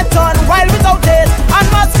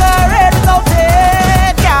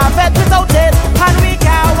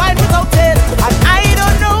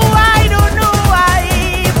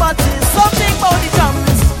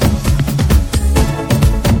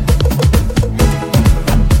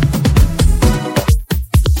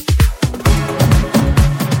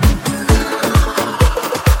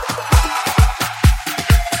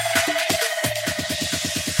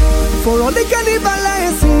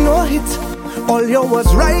all you was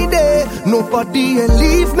right there. Nobody ain't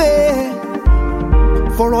leave me.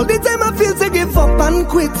 For all the time I feel to give up and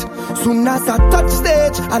quit. Soon as I touch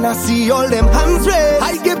stage and I see all them hands raised,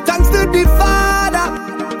 I give thanks to the Father.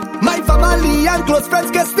 My family and close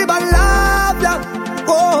friends can still love ya.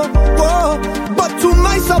 Oh, oh, but to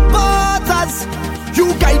my supporters,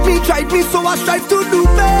 you guide me, guide me, so I strive to do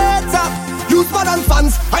better. Use modern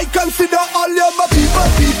fans, I consider all you my people,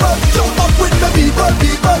 people. Jump up with the people,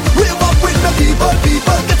 people. Rave up with the people,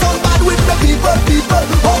 people. Get on bad with the people, people.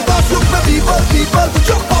 Oh gosh, look the people, people.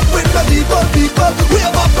 Jump up with the people, people.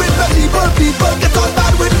 Rave up with the people, people. Get on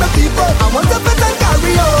bad with the people. I want to fit and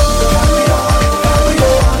carry on. Carry on, carry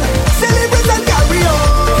on. Celebrate and carry on.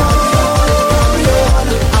 Carry on, carry on.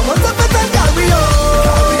 I want to fit and carry on.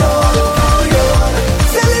 Carry on, carry on.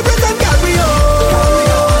 Celebrate and carry on.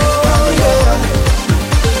 Carry on, carry on.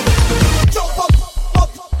 Jump up,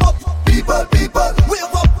 up, up. People, people.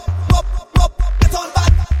 Wave up, up, up. Get on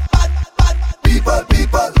bad, bad, bad. People,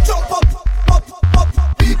 people. Jump up, up, up.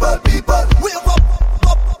 People, people. Wave up,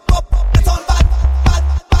 up, up. Get on bad, bad,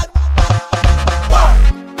 bad.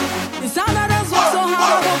 It's all of us work so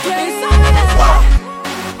hard to play.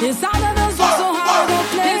 It's all of us work so hard to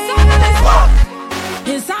play.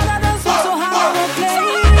 It's all of us work so hard to play.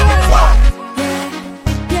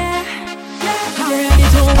 Yeah, yeah. I'm ready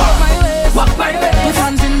to walk my way. Walk my way. Put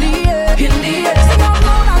hands in the air. In the air. Sing out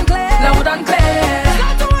loud and clear. Loud and clear.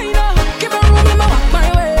 Start to wind up. Give me room, let me walk my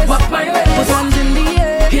way. Walk my way. Put hands in the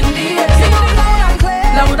air. In the air. Sing out loud and clear.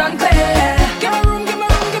 Loud and clear. Give me room, give me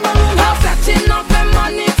room, give me room. I'm setting up my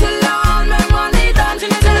money till all my money done.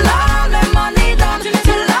 Till all my money done.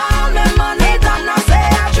 Till all my money done. I say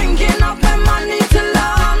I'm drinking up my money till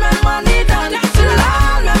all my money done. Till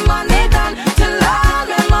all my money done. Till all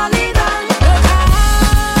my money done.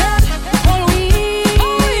 All we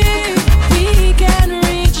can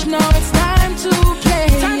reach now. It's time to play.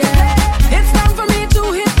 It's time for me to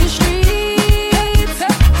hit the streets.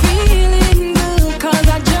 Feeling good 'cause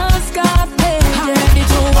I just got paid. I'm ready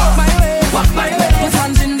to walk my way. Walk my way. Put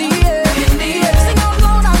hands in the air. In the air. Sing out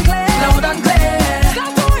loud and clear. Loud and clear.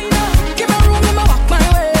 Start to wind up. Give me room, let me walk my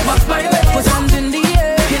way. Walk my way. Put hands in the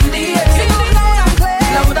air. In the air. Sing out loud and clear.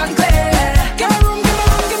 Loud and clear. Give me room, give me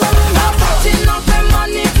room, give me room. I'm setting up my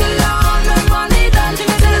money till all my money done.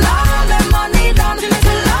 Till all my money done.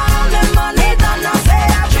 Till all my money done. I say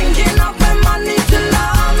I'm drinking up my money till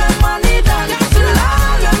all my money done. Till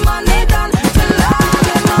all my money done. Till all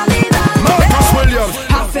my money done. Marcus Williams.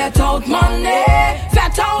 I fat out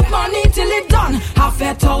money till it done. I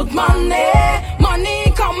fat out money, money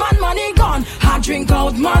come and money gone. I drink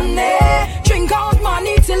out money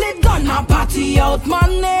till it done. I party out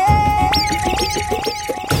money.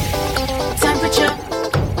 Temperature,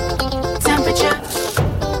 temperature,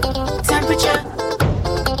 temperature,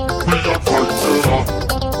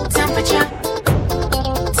 temperature,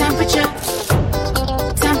 temperature,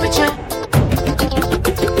 temperature.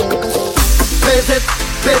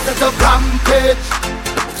 Place it up rampage.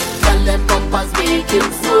 Tell them bumpers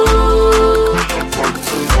making smooth.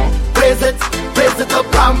 Place it up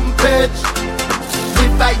rampage.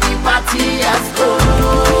 Divide the party as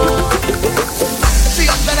cool.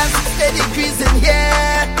 360 degrees in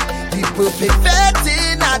here. The perfect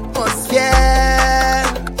vetting atmosphere.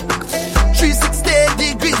 360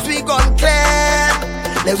 degrees we gone clear.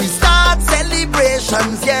 Then we start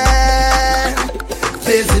celebrations, yeah.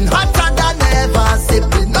 Blazing hotter than ever,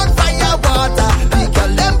 sipping on fire water. The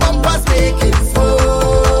girl them bumpers making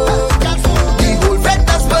smoke. The whole red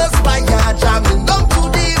does burst fire, jamming down to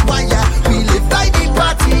the wire. We live by the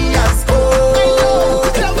party as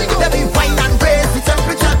gold. Then we wine and raise the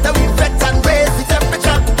temperature, then we fret and raise the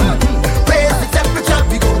temperature. Raise the temperature,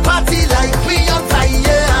 we go party like we on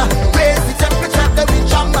fire. Raise the temperature, then we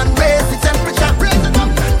jam and raise the temperature.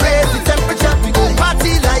 Raise the temperature, we go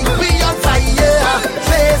party like we on fire.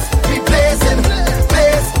 Place, we blazing,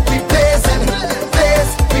 place, we blazing,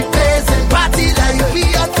 place, we blazing, party like we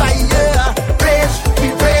on fire. Rage, we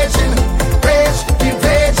raging, rage, we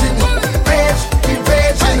raging, rage, we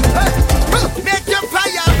raging. Make your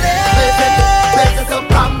fire blaze, blaze it up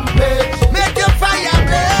rampage. Make your fire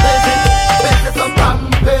blaze, blaze it up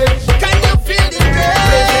rampage. Can you feel the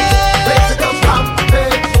blaze? Blaze it up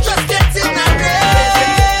rampage. Just get in and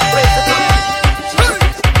blaze it up.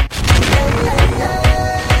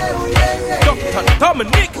 Dr.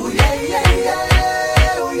 Dominic.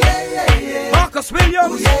 Marcus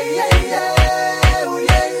Williams.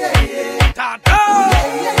 Tata.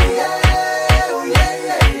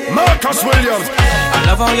 Marcus Williams. I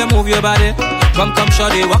love how you move your body. Come,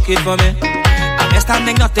 shawty, walk it for me. I'm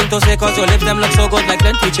standing nothing to say 'cause your lips them look so good like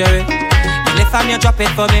plenty cherry. You lift and you drop it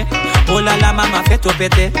for me. Oh la la, mama, fait to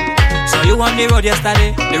pete. So you on the road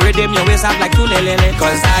yesterday, the rhythm your waist up like two lelele.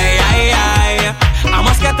 Cause I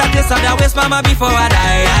must get at this other waist, mama, before I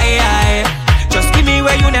die. Just give me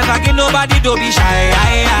where you never give nobody, don't be shy.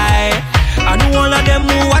 I know all of them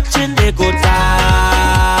who watching, they go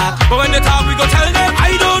talk. But when they talk, we go tell them,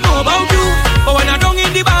 I don't know about you. But when I don't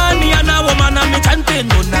in the band, me and a woman and me chanting,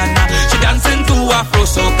 no nana. She dancing to Afro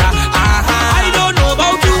soca. I don't know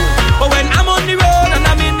about you. But when I'm on the road and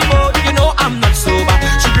I'm in the boat, you know I'm not sober.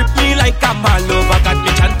 She grip me like I'm a lover, got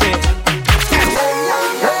me chanting.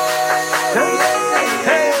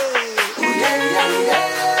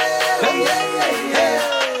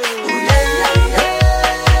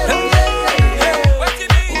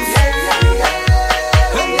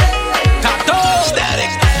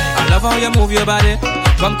 How you move your body,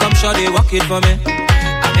 come shawty, walk it for me.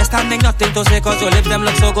 I'm just standing, nothing to say, cause your lips them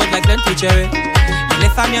look so good like plenty cherry. You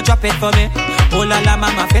lift and you drop it for me. Oh la la,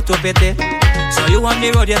 mama, fit to pete. So you on the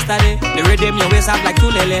road yesterday, the rhythm your waist up like two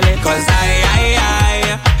lelele. Cause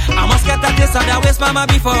I must get at this other waist, mama,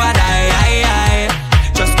 before I die.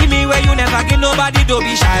 Just give me where you never give nobody, don't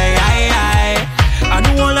be shy. I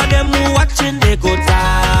know all of them who watching, they go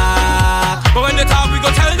talk. But when they talk, we go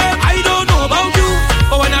tell them, I don't know about you.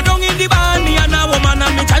 But when I don't in the band, me and a woman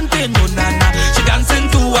and me chanting, no nana. She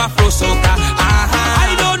dancing to Afro soca.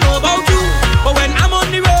 I don't know about you. But when I'm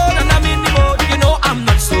on the road and I'm in the boat, you know I'm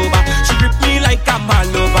not sober. She grip me like I'm a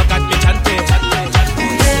lover, got me chanting.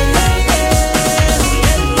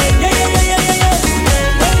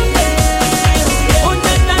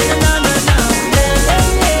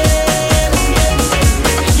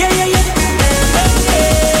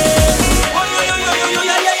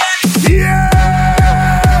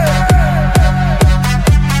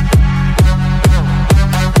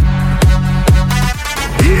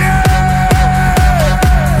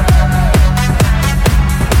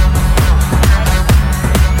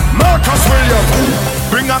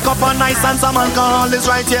 Nice and some alcohol is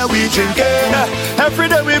right here we drinking. Every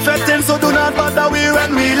day we fetting, so do not bother we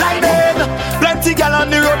when we lighting. Plenty gal on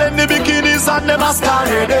the road in the bikinis and the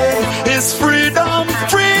masquerading. It's freedom,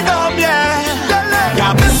 freedom, yeah.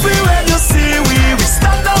 Yeah, everywhere you see we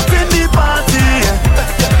stand up in the party.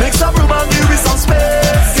 Make some room and give me some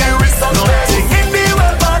space. Nothing in the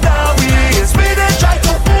world bother we. It's me they try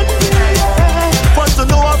to end me. Want to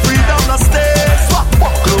know our freedom no stays.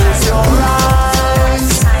 Close your eyes.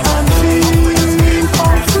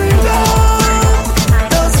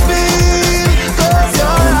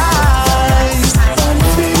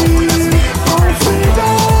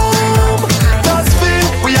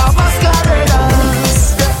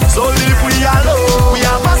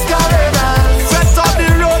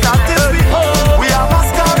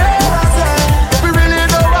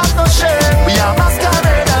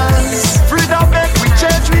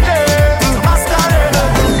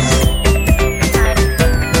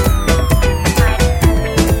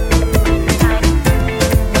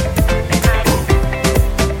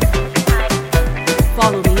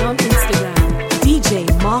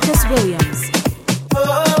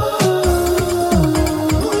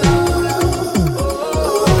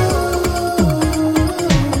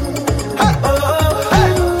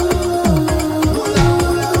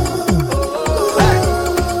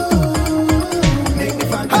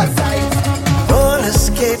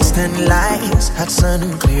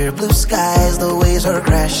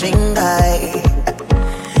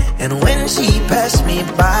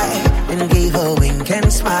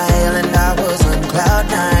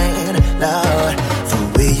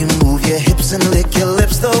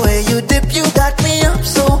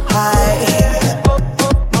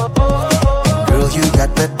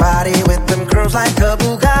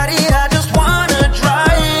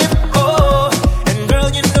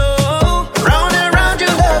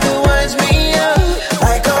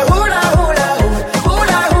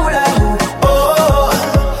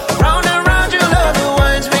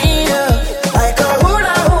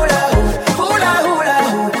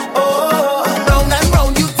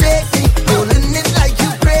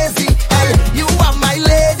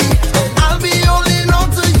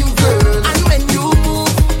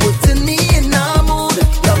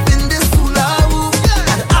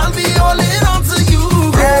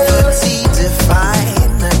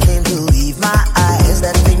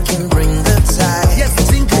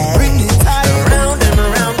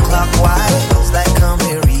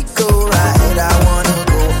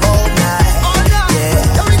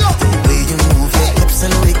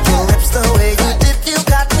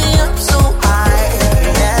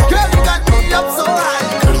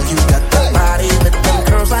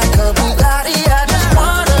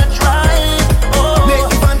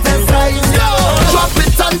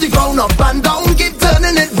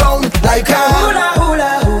 like a hula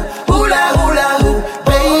hula hoo, hula hula hoo.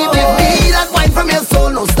 Baby, give me that wine from your soul.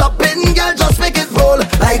 No stopping, girl, just make it roll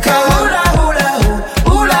like a hula hula hoo,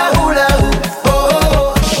 hula hula hoo.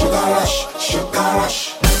 Oh, sugar rush, sugar rush.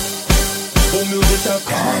 Boom music up,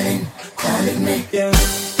 Calling, calling me. yeah.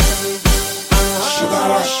 Sugar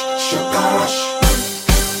rush, sugar rush.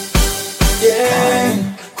 Yeah.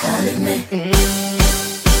 Calling me.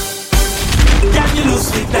 Can you lose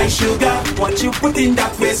sweet like sugar? What you put in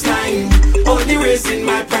that waistline? Only raising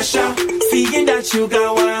my pressure. Feeling that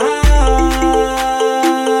sugar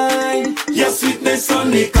wine. Your sweetness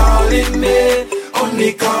only calling me,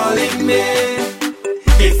 only calling me.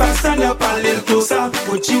 If I stand up a little closer,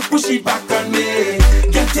 would you push it back on me?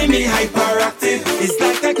 Getting me hyperactive, it's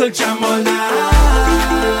like I could jam all night.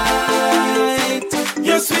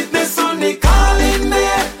 Your sweetness only calling me,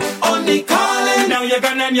 only calling. Now you're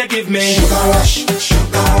gone and you give me Sugar rush,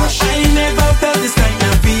 sugar rush. I never felt this kind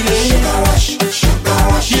of feeling. Sugar rush, sugar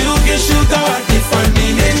rush. You give sugar a different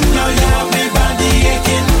meaning. Now you have me body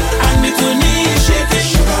aching and me two knees shaking.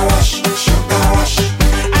 Sugar rush, sugar rush.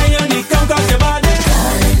 I only come 'cause your body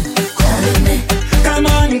Calling me. come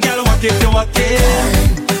on, girl, walk it, you walk it.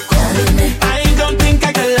 Calling me. I don't think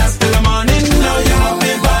I can last till the morning. Now you have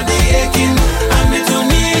me body aching and me two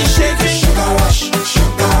knees shaking. Sugar rush,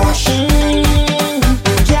 sugar rush.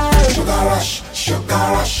 Girl, Sugar rush, sugar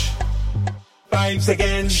rush. vibes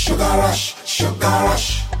again, Sugar rush, sugar rush.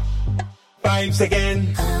 vibes again.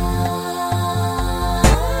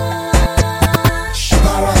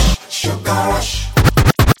 Sugar rush, sugar rush.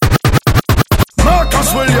 Marcus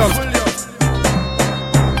Williams.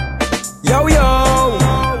 Yo, yo.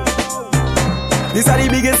 These are the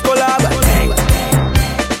biggest collab. Dang.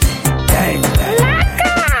 Dang.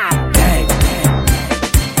 Dang.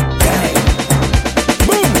 Dang.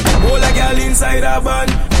 Boom. All a girl inside a bun.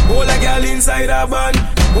 All a girl inside a bun.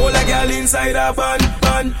 All a girl inside a bun.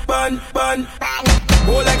 Bun, bun, bun.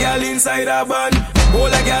 All a girl inside a bun. All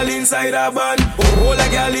a girl inside a bun. All a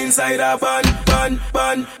girl inside a bun. Bun,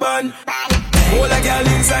 bun, bun. All a girl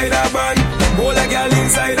inside a bun. All a girl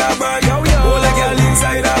inside a bun. All a girl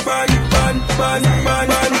inside a bun. Bun, bun, bun,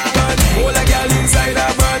 bun, bun. All a girl inside a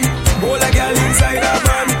bun. All a girl inside a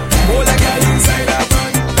bun. All a girl inside a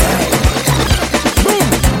bun. Boom.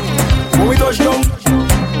 When we touch down,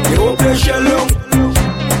 the whole place shell down.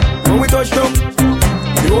 When we touch down,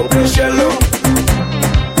 the whole place shell down.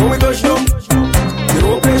 When we touch down, the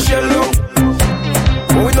whole place shell down.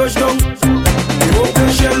 When we touch down, the whole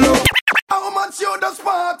place shell down. How much you just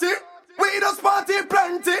party? We just party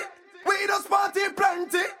plenty. We just party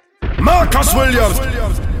plenty. Marcus Williams.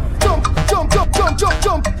 Jump, jump, jump, jump, jump,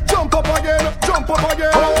 jump, jump up again, jump up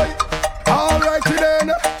again. Alrighty then,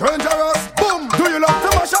 dangerous. Boom. Do you love to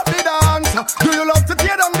mash up the dance? Do you love to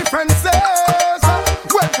tear down the fences?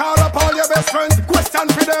 Well, call up all your best friends. Question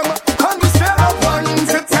for them. On the scale of 1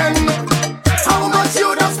 to 10, how much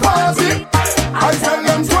you just party? I tell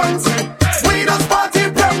them 20. We just party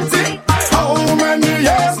plenty. How many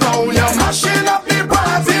years now you're mashing up the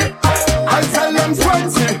party? I tell them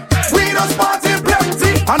 20. We just party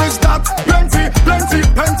plenty. And it's that plenty, plenty,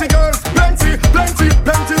 plenty girls, plenty, plenty,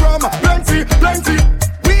 plenty rum, plenty, plenty.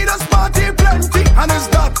 We just party plenty. And it's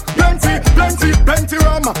that plenty, plenty, plenty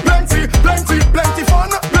rum, plenty, plenty, plenty fun,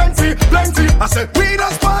 plenty, plenty. I said we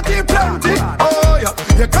just party plenty. Oh yeah,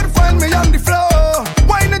 you could find me on the floor,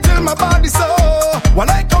 whining till my body sore. When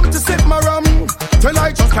I come to sip my rum, till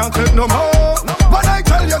I just can't take no more. When I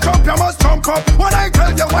tell you jump, you must jump up. When I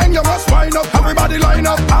tell you wine, you must wind up. Everybody line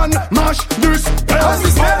up and mash this place. On the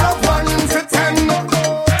scale of 1 to 10,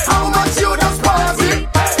 how much you just party?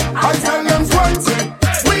 I tell them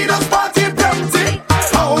 20. We just party plenty.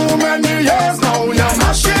 How many years now you're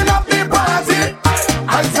mashing up the party?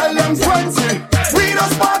 I tell them 20. We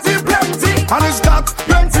just party plenty. And it's that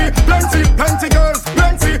plenty, plenty, plenty girls,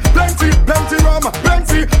 plenty, plenty, plenty rum,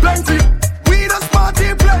 plenty, plenty. We just party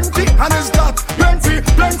plenty. And it's that plenty,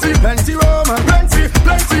 plenty, plenty rum, plenty,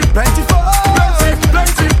 plenty, plenty fun, plenty,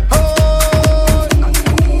 plenty. Oh.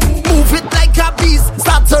 Move it like a beast.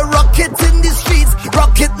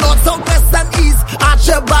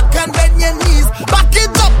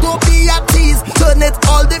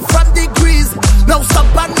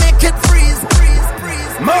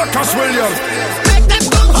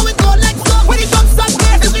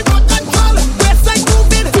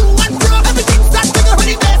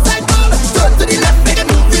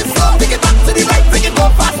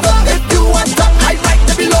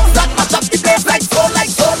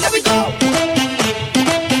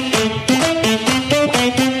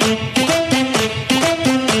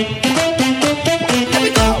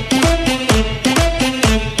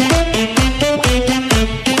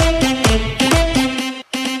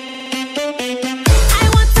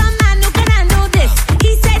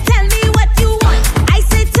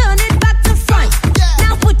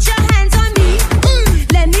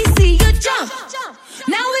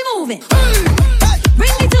 moving.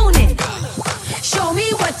 Bring me tune in. Show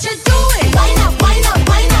me what you're doing. Wind up, wind up,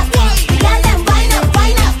 wind up. Girl, then wind up,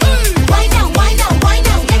 wind up. Wind down, wind down, wind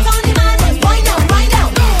down. Get on the man and wind down, wind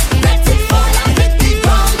down. Let it fall and hit the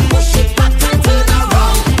ground. Push it back and turn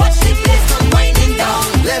around. Watch the place come winding down.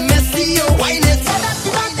 Let me see you wind it. Set up the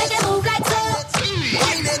dance, make it move like so.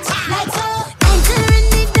 Wind it like so. Entering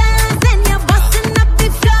the dance, then you're busting up the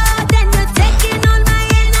floor. Then you're taking all my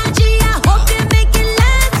energy. I hope you make it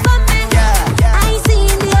last for me. I ain't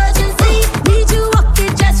seeing the urgency. Need you walk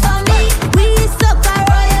it just for me. We suck our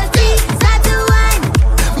royalty. Start to wine.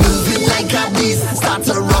 Move it like a beast. Start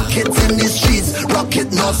to rock it in the streets. Rock it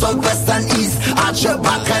north, south, west and east. Arch your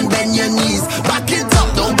back and bend your knees. Back it up,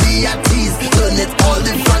 don't be a tease. Turn it all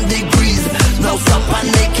different degrees. Now stop and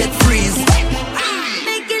make it freeze.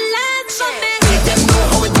 Make it last for me. Make them know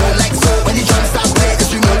how it go like so. When the drum start play,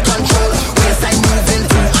 it's remote control. Waistline moving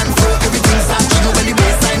to and fro. Everything start jiggle when the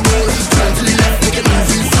bassline roll. Turn to the left, make it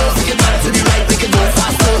moving slow. Take it back to the right, make it go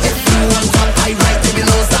faster. Hit through on top, high right, take it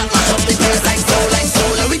low. Start mash up the place like so, like so.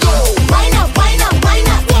 There we go. Wind up, wind up, wind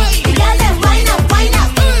up. The girl them wind up, wind up.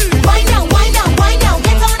 Wind down, wind down, wind down.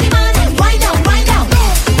 Get on the man and wind down, wind down.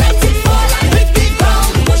 Let it fall and hit the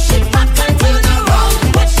ground. Push it back and turn around.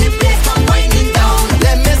 Watch the place come winding down.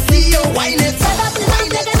 Let me see you wind it. Set up the dance,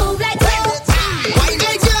 make it move like so. Wind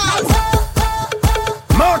it, girl.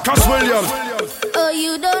 Marcus Williams. Oh,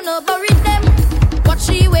 you don't know about rhythm. Watch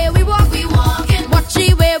the way we walk, we walking. Watch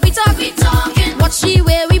the way we talk, we talking. Watch the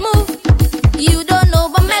way we move. You don't know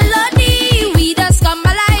about melody. We just come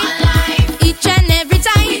alive. Each and every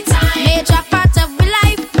time. Major part of our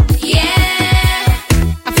life. Yeah.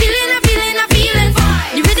 I'm feeling, I'm feeling, I'm feeling.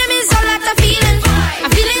 The rhythm is all that I'm feeling.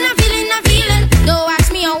 I'm feeling, I'm feeling, I'm feeling. Don't ask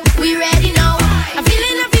me how, we ready now. I'm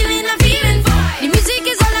feeling, I'm feeling, I'm feeling. The music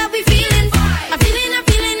is all that we feeling. I'm feeling, I'm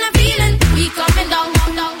feeling, I'm feeling. We coming down,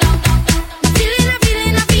 down, down, down, down. I'm feeling, I'm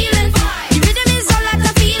feeling, I'm feeling. The rhythm is all that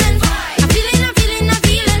I'm feeling. I'm feeling, I'm feeling, I'm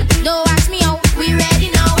feeling. Don't ask me how, we ready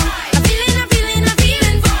now. I'm feeling, I'm feeling, I'm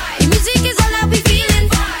feeling. The music is all that we feeling.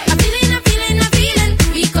 I'm feeling, I'm feeling, I'm feeling.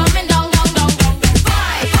 We coming down, down, down, down.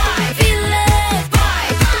 Feel it.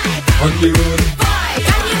 On the road,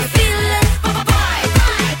 Can you feel it?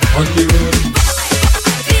 on the road,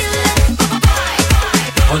 Feel it.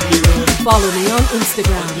 on the road. Follow me on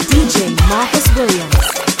Instagram, DJ Marcus Williams.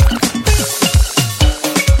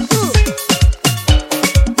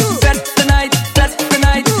 Set the night, set the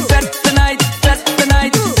night, set the night, set the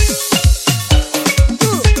night.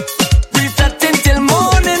 We fetting till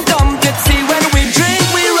morning come. Tipsy when we drink,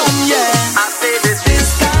 we rum, yeah. I say this is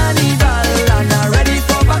carnival and I'm ready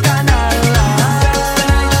for bacchanal.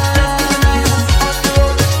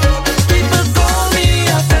 People call me a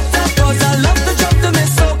setter 'cause I love to jump to my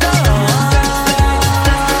soca.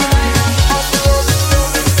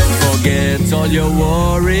 Forget all your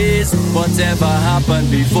worries, whatever happened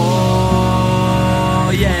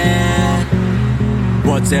before, yeah.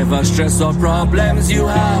 Whatever stress or problems you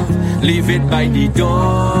have, leave it by the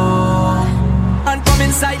door. And come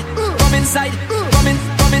inside, come inside, come in,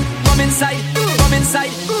 come in, come inside, come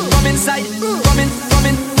inside, come inside, come in, come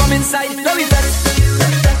in, come inside. Let me bet,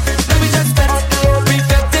 let me just bet. We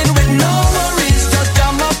betting with no worries, just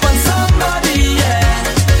jump up on somebody,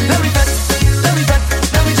 yeah. Let me bet, let me bet,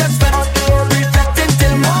 let me just bet. We betting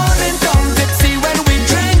till morning come. Tipsy when we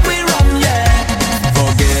drink, we rum, yeah.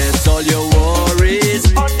 Forget all your worries.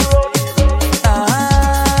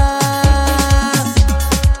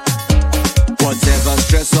 Whatever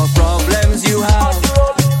stress or problems you have.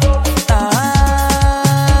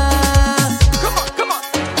 Come on.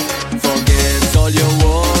 Forget all your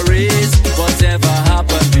worries. Whatever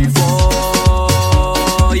happened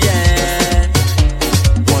before, yeah.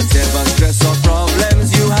 Whatever stress or problems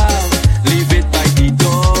you have, leave it by the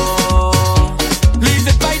door. Leave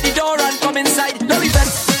it by the door and come inside. Let me bet,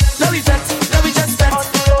 let me bet, let me just bet.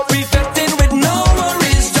 We betting with no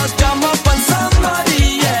worries, just jump up on somebody,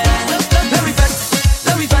 yeah. Let me bet,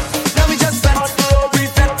 let me bet, let me just bet. We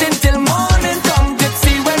betting till morning come.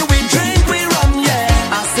 Tipsy when we drink, we rum,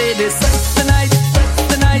 yeah. I say this the night,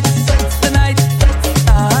 the night, the night.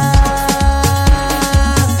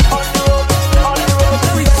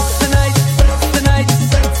 Let me bet the night, the night,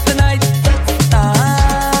 the night.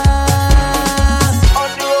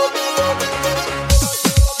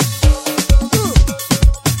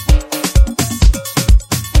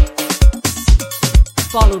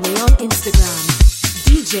 Follow me on Instagram,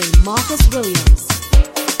 DJ Marcus Williams.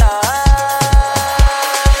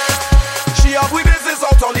 She have we business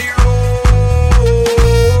out on the road.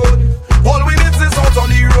 All we business out on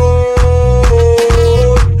the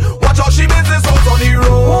road. Watch how she business out on the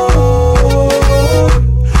road.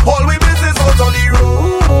 All we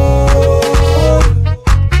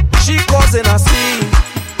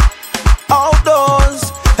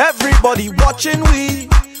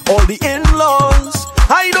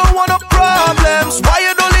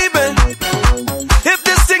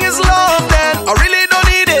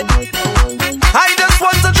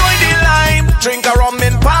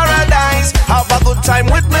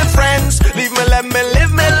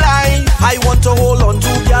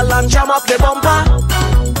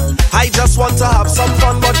want to have some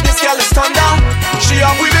fun, but this girl is turned down. She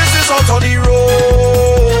have we business out on the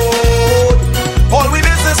road. All we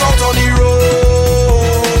business out on the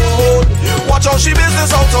road. Watch out, she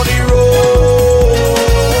business out on the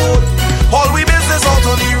road. All we business out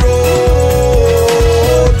on the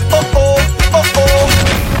road. Oh oh, oh oh.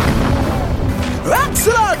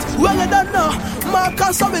 Excellent. Well, you don't know.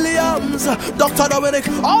 Marcus Williams, Dr. Dominic,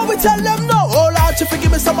 all we tell them no. Oh Lord, she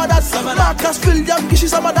forgive me some of that. Marcus Williams, give she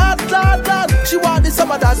some of that. Lord, she wanted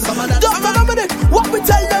some of that. Dr. Dominic, what we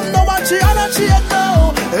tell them no, and she ain't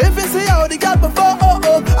no. If you see how the girl before,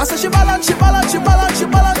 I say she balance.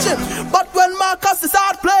 But when Marcus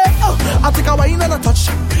start play, I take a wine and a touch.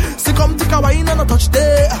 She come take a wine and a touch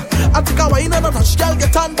there. I take a wine and a touch. Girl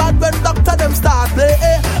get on bad when doctor them start play.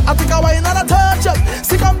 I take a wine and a touch.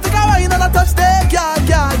 She come take a wine and a touch there.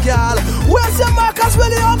 Girl. Where's your Marcus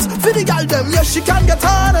Williams? For the girl them, yes she can get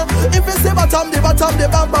on. If you say bottom, the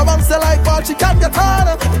bam, say like what she can get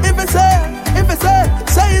on. If you say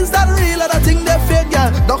is that real or the thing they fake, girl?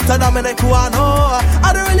 Dr. Dominic wanna know.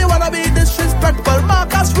 I don't really wanna be disrespectful.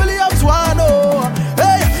 Marcus Williams wanna know.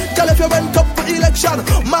 Hey, girl, if you went up for election,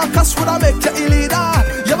 Marcus woulda make you a leader.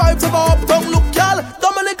 Your vibes of up, don't look, girl.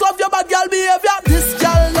 Dominic love your bad girl behavior. This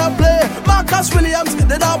girl not play. Marcus Williams,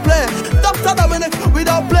 they don't play. Dr. Dominic, we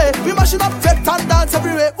don't play. We mash it up, fake and dance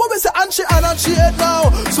everywhere. What we say, and she ain't now.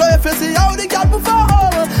 So if you see how the girl before,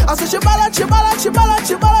 I say she balance.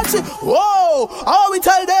 Whoa, how we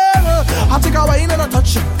tell them? I take a wine and a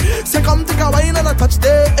touch. Say come take a wine and a touch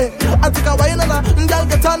there. I take a wine and a girl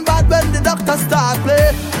get on bad when the doctor start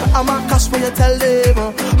play. I'm a cuss where you tell them.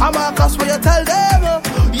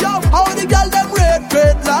 Yo, how the girl them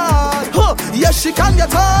great lad. Yes, she can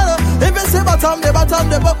get on. If you say bottom, the bop.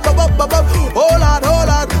 Oh lad.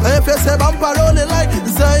 If you say bumper rolling like,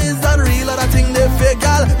 so is that real or that thing they fake,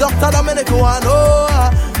 girl? Dr. Dominic wanna know.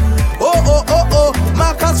 Oh,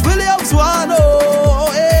 Marcus Williams wanna know.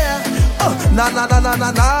 Yeah. Na.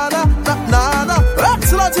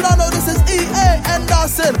 Excellent, you don't know this is E.A.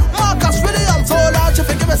 Anderson. Marcus Williams, oh Lord, you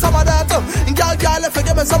forgive me some of that. Girl,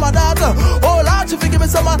 forgive me some of that. Oh Lord, you forgive me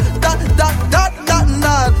some of that.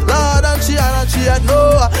 Lord, and she had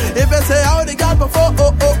no. If you say how the girl before,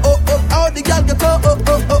 how the girl get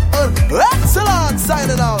excellent,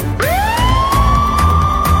 signing out.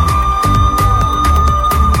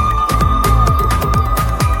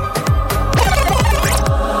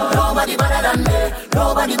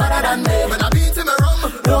 Nobody better than me. When I beat him a rum.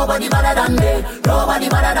 Nobody better than me.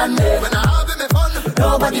 When I have him a fun.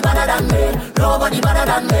 Nobody better than me.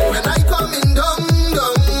 When I come in down.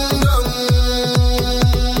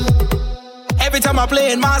 Every time I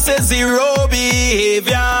play in masses, zero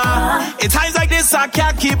behavior. In times like this, I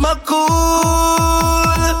can't keep my cool.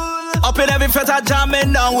 Up in every fete, I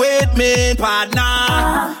jamming down with me,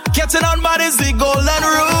 partner. Getting on bodies, the golden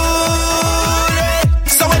rule.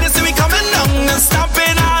 So when you see me coming down and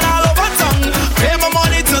stomping all over town, pay my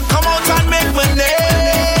money to come out and make my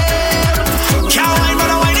name. Can't wine but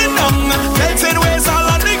I wine it down, melting waves all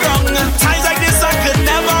on the ground. Times like this I could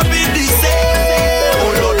never be the same.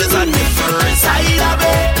 Oh Lord, there's a different side of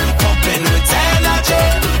me, pumping with energy.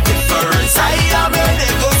 Different side of me,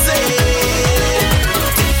 they go say.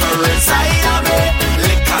 Different side of me,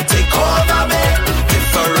 liquor take over me.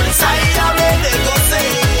 Different side of me, they go say.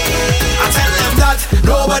 I tell them that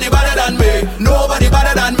nobody better than me.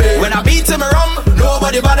 When I beat him rum,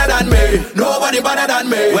 nobody better than me.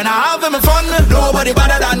 When I have him fun, nobody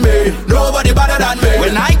better than me.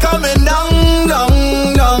 When I come in down.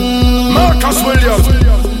 Marcus Williams.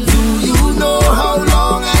 Do you know how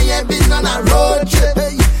long I have been on a road trip?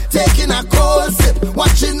 Taking a cold sip,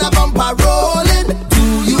 watching a bumper rolling. Do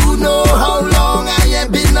you know how long I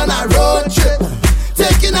have been on a road trip?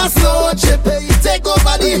 Taking a slow trip, take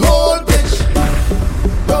over the whole pitch.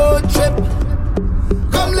 Road trip,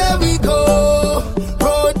 come let we go.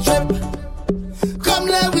 Road trip, come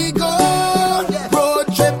let we go. Road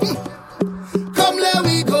trip, come let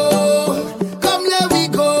we go.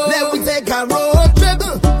 Let we take a road trip.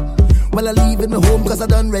 Well, I leave in my home cause I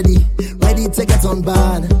done ready to get on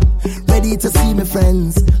board. Ready to see my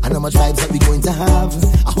friends. I know much vibes that we going to have.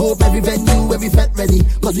 I hope every venue, every fete ready.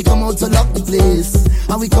 Cause we come out to lock the place.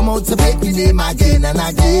 And we come out to make the name again and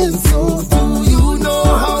again. So do you know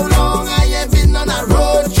how long I have been on a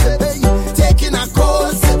road trip? Taking a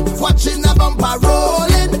cold sip, watching a bumper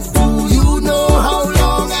rolling. Do you know how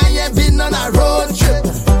long I have been on a road trip?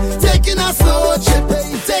 Taking a slow trip,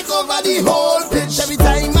 take over the whole pitch. Every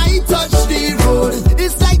time I touch the road,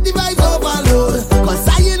 it's like the vibe overload. Cause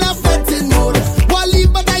I ain't a betting mode. One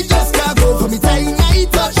leave but I just can't go. From the time I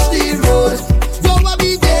touch the road, don't wanna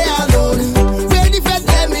be there alone. Ready for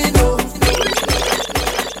them, you know.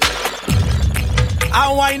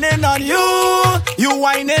 whining on you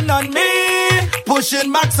whining on me,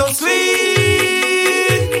 pushing back so sweet.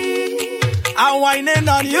 I'm whining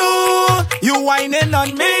on you whining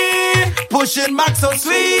on me, pushing back so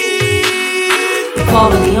sweet.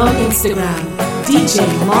 Follow me on Instagram, DJ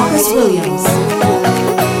Marcus Williams.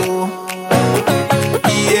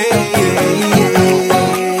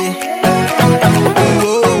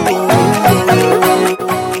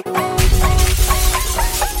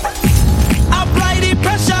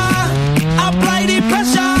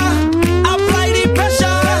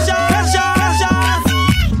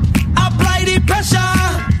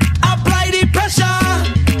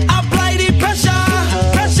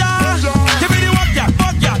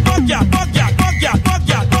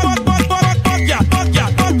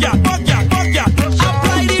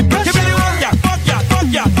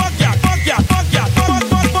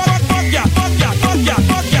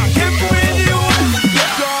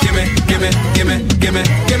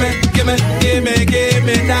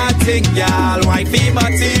 Y'all, wifey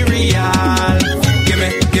material.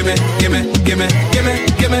 Gimme.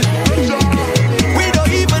 We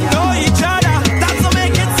don't even know each other. That's what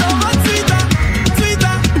make it so much sweeter.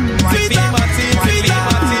 Wifey material.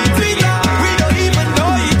 We don't even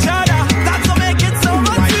know each other. That's what make it so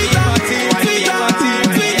much sweeter.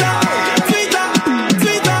 Sweeter.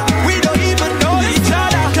 We don't even know each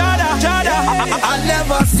other. I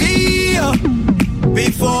never see you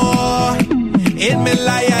before in my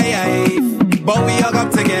life. But we hug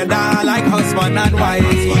up together like husband and wife.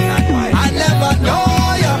 I never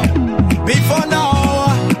know you before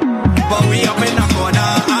now, but we up in the corner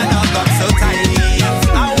and hug up so tight.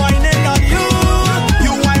 I'm whining on you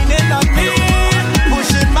whining on me,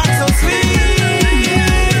 pushing back so sweet.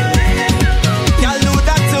 Y'all do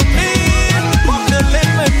that to me,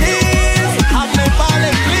 buckling my knees, have me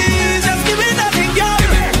falling please. Just give me nothing, girl.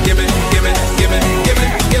 Give me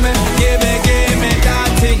that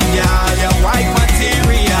thing, y'all. Your white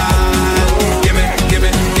material. Give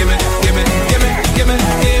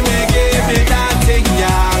me that thing,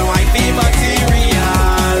 y'all. Wifey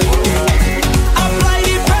material. Apply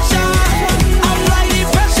the pressure.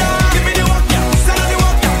 Give me the work, yeah. Sell the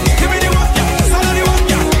work, yeah. Give me the work, yeah. Sell the work,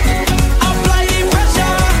 yeah. Apply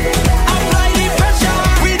the pressure.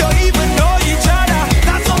 We don't even know each other.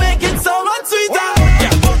 That's what make it so much sweeter.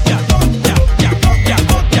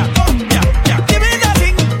 Give me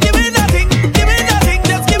nothing.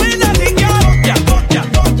 Just give me nothing, girl.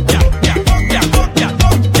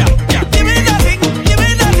 Give me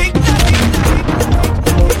nothing.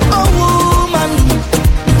 Oh woman,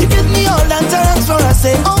 you give me all that thanks for I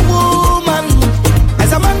say, oh woman.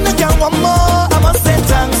 As a man that can want more, I must say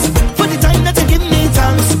thanks for the time that you give me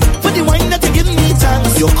thanks, for the wine that you give me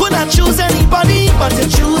thanks. You could not choose anybody, but you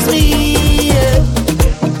choose me. Yeah.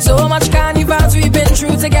 So much carnivals we've been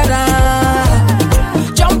through together.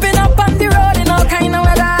 Jumping up on the road in all kind of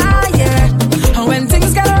weather, yeah. And when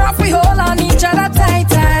things get rough, we hold on each other tight.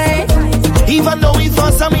 Even though we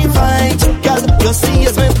fuss and we fight, girl, you see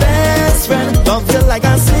as my best friend. Love you like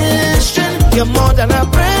a sister, you're more than a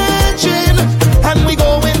brethren. And we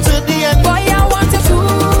go into the end. Boy, I want you to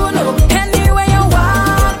know, anywhere you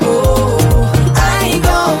want, oh, I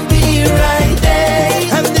gon' be right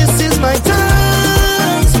there. And this is my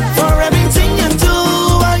thanks for everything you do.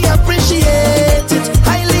 I appreciate it,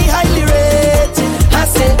 highly rate it. I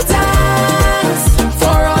said thanks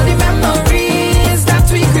for all the memories that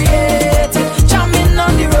we created, jamming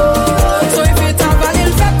on the road. So if it have a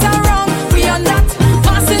little better wrong, we on that.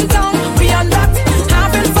 Passing down, we on that.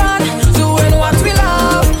 Having fun, doing what we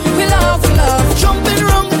love. jumping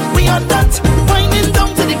wrong, we on that. Winding down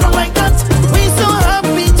to the ground like that. We so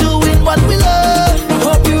happy doing what we love.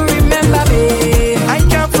 Hope you remember me. I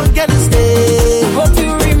can't forget this day. Hope you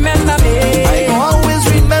remember me. I always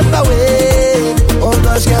remember when. Oh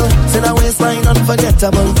gosh, girl, say that waistline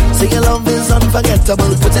unforgettable. Say your love is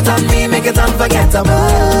unforgettable. Put it on me, make it unforgettable.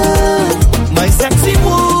 My sexy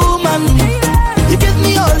woman, you give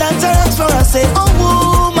me all that thanks for I say, oh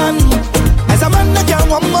woman. As a man that can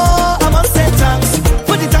want more, I must say thanks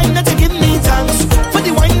for the time that you give me thanks, for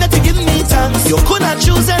the wine that you give me thanks. You could not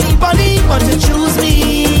choose anybody, but you choose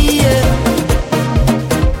me. Yeah.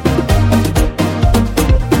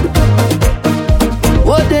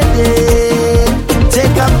 What did they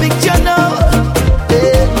take a picture now?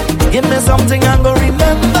 Yeah. Give me something I'm gonna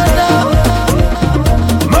remember now.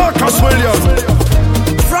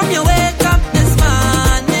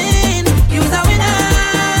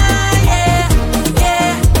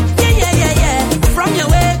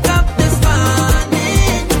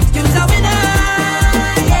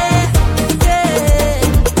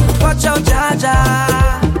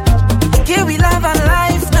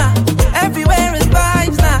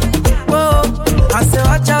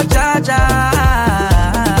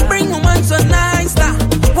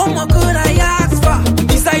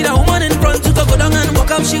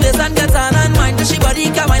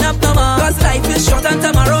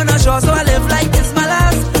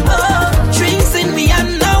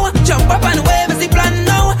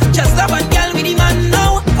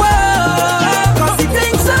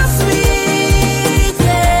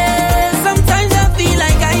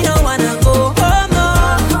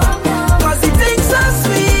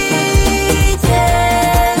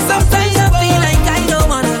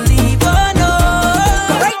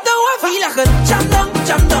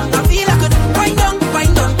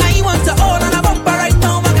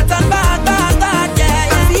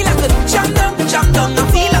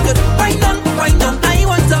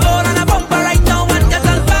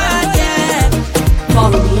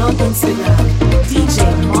 Instagram, DJ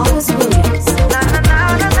Marcus Williams.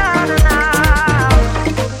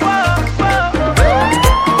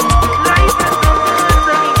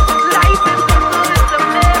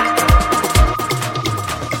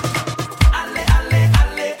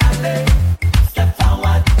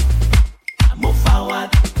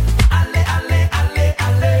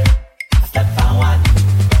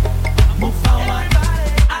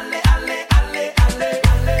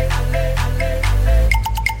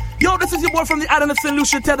 From the Island of St.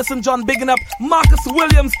 Lucia, Tedderson John, bigging up Marcus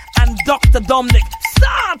Williams and Dr. Dominic.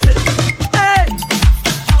 Start it! Hey!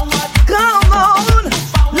 Come on!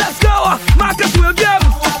 Let's go! Marcus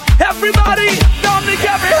Williams! Everybody! Dominic,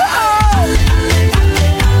 everybody!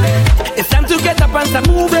 It's time to get up and start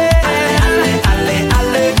moving!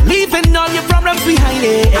 Leaving all your problems behind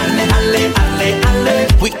it!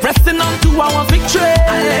 We're pressing on to our victory!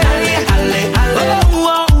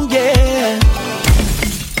 Oh, yeah!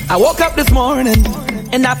 I woke up this morning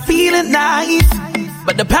and I feel it nice,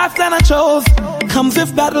 but the path that I chose comes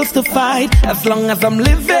with battles to fight. As long as I'm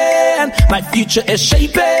living, my future is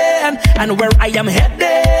shaping, and where I am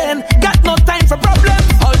heading, got no time for problems.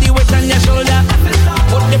 All the weight on your shoulder,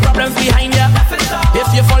 put the problems behind you.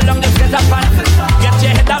 If you fall down, just get up and get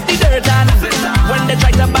your head out the dirt. And when they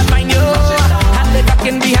try to badmine you and they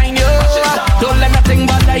talking behind you, don't let nothing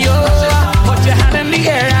bother you. Put your hand in the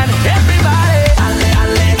air and everybody.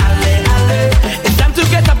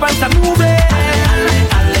 Get up and start moving.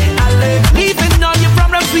 Leaving all your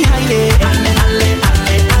problems behind it.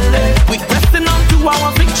 We're pressing on to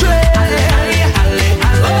our victory.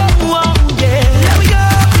 Oh, yeah. Here we go.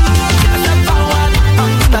 I step forward.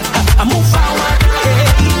 I move forward. I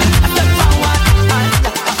step forward.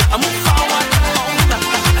 I move forward.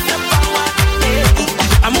 I step forward.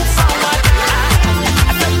 I move forward.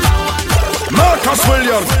 I step forward. Marcus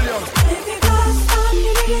Williams.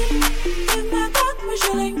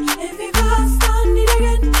 If you got stand it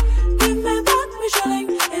again, give me back my shilling.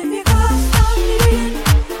 If you got stand it again,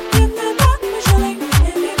 give me back my shilling.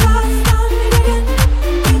 If you got stand it again,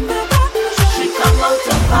 give me back my shilling. She come out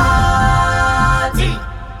to party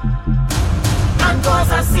and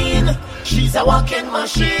cause a scene. She's a walking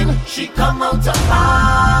machine. She come out to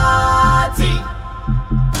party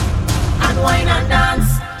and wine and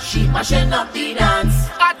dance. She mashing up the dance.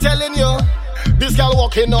 I'm telling you. This girl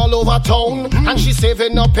walking all over town, and she's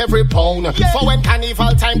saving up every pound for when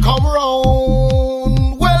carnival time come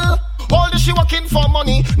round. Well, all this she working for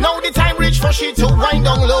money. Now the time reach for she to wind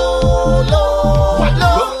down low, low,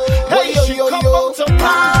 low. Hey, she come out to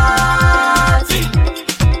party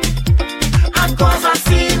and cause a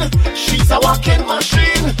scene. She's a walking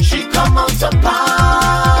machine. She come out to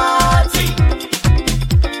party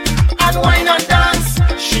and wine and dance.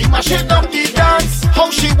 She mashing up the dance. How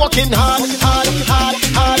she walking hard, hard, hard,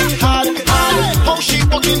 hard, hard, hard. How she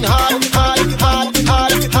walking hard, hard, hard,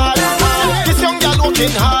 hard, hard, hard. This young girl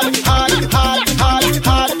walking hard, hard, hard, hard,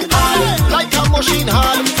 hard, hard. Like a machine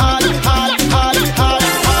hard, hard, hard, hard, hard,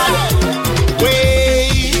 hard.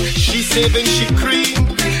 Wait, she saving she cream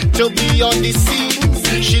to be on the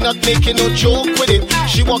scene. She not making no joke with it.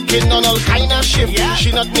 She walking on all kind of shift.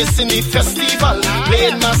 She not missing the festival,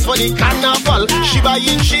 playing mass for the carnival. She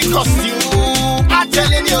buying she costume. I'm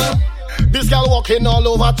telling you, this girl walking all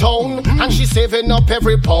over town, and she saving up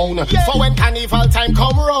every pound for when carnival time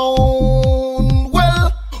come round.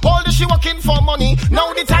 Well, all this she working for money.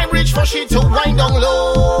 Now the time reach for she to wind down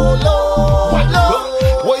low, low, low.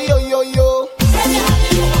 Whoa, yo, yo, yo.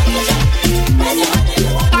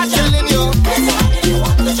 I'm telling you.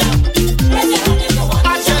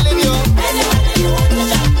 I'm telling you.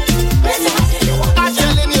 I'm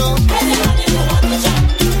telling you.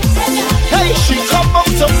 Hey, she come up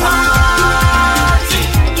to party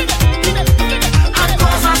and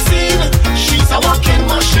cause a scene. She's a walking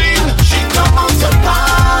machine. She come out to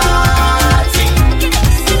party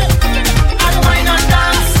and wine and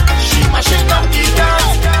dance. She mashing up the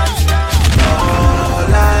dance.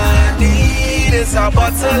 All I need is a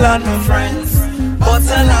bottle and my friends.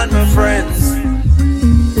 Bottle and my friends.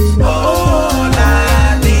 All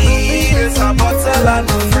I need is a bottle and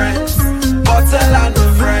my friends. Bottle and my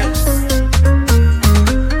friends.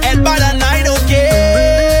 And bad and I don't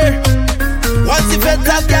care. Once you fit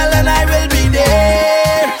that girl and I will be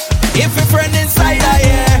there. If a friend inside I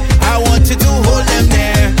hear, I want you to hold them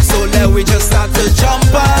there. So let we just start to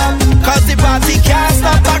jump up. Cause the party can't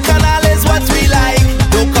stop. Bacchanal is what we like.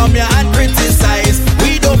 Don't come here and criticize.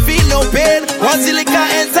 We don't feel no pain. Once the liquor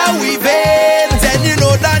enter we vein.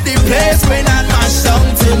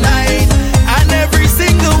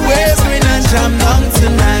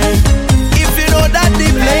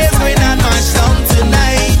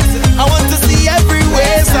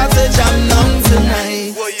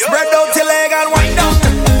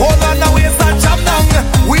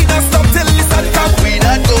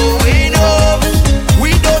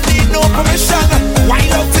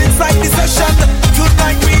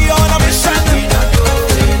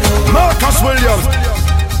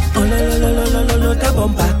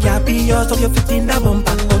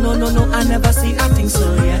 I never see a thing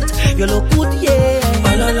so yet. You look good, yeah.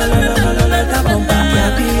 Oh, no, no, no, no, no, no, no, that bumper.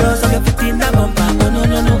 Yeah, be yours, I'm everything that bumper. Oh, no,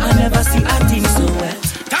 no, no, I never see a thing so wet.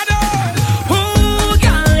 Oh,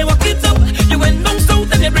 girl, you walk it up. You went down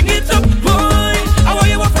south and you bring it up. Boy, how are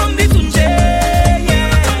you from the Tunje?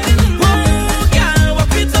 Yeah. Oh, girl,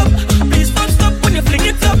 walk it up. Please don't stop when you fling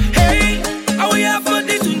it up. Hey, how are you from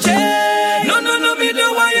the Tunje? No, no, no, me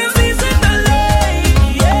do why you season the light.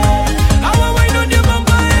 Yeah. How I wine on your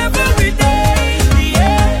bumper every day.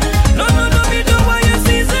 Yeah. No, no, no, me do why you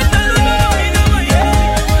season the light.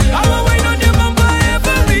 Yeah. How I wine on your bumper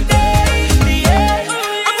every day. Yeah.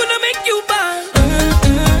 I'm gonna make you bang.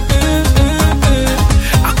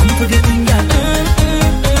 I come for the thing, girl.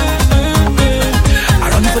 I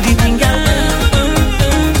run for the thing, girl.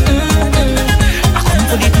 I come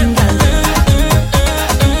for the thing, girl.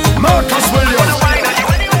 Marcus Williams.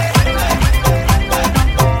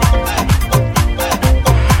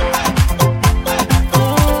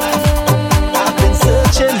 I've been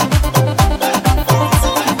searching.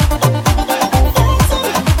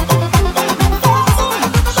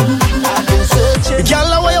 I've been searching.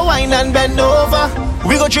 Girl, where you wine and bend over?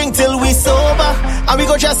 We go drink till we sober, and we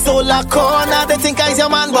go just hold a corner. They think I's your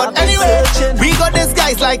man, but anyway, we got these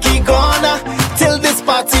guys like he gonna till this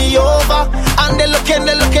party over. And they looking,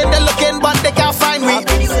 but they can't find me. I've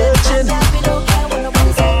been searching.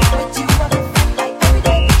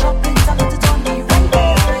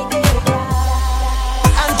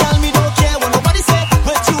 And tell me don't care what nobody say,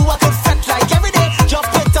 but you I could fret like every day. Drop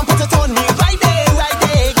it and put it on me right there,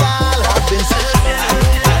 girl. I've been searching.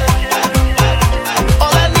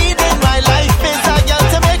 All I need in my life is a girl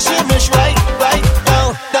to make she wish right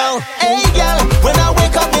down. Hey girl, when I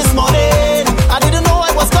wake up this morning, I didn't know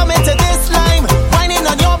I was coming to this line. Whining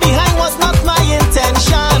on your behind was not my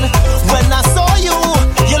intention. When I saw you,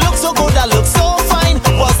 you look so good, I look so fine.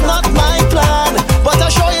 Was not my plan, but I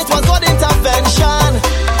sure it was God intervention.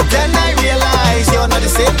 Then I realized you're not the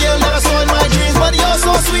same girl that I saw in my dreams, but you're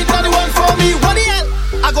so sweet, not the one for me. What the hell?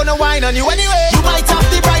 I'm gonna whine on you anyway. You might have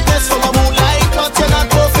the brightness from a moonlight, but you're not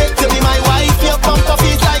perfect to be my wife. Your bumper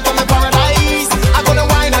feels like I'm in paradise. I'm gonna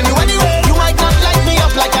whine on you anyway. You might not light me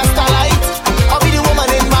up like a starlight, I'll be the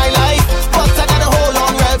woman in my life, but I gotta hold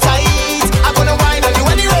on real tight. I'm gonna whine on you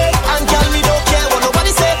anyway. And girl, me don't care what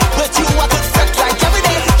nobody say, but you I could fret like every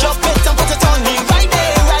day. Drop it and put it on me right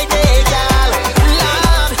there, girl.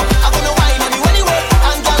 Lord, I'm gonna whine on you anyway.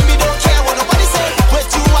 And girl, me don't care what nobody say, but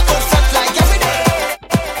you I could fret like every day.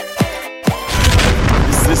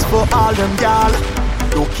 This is for all them y'all.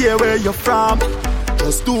 Don't care where you're from,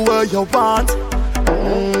 just do what you want.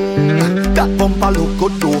 That bumper look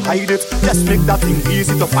good, don't hide it. Just make that thing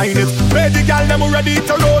easy to find it. Ready, girl, them ready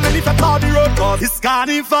to roll. And if I call the road, cause it's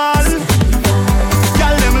carnival.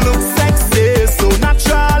 Girl, them look sexy, so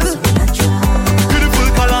natural. Beautiful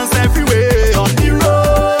colors everywhere. On the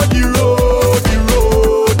road.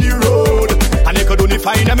 And you could only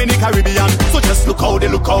find them in the Caribbean. So just look how they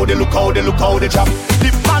jump.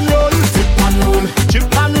 Dip and roll,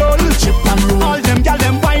 chip and roll. All them gal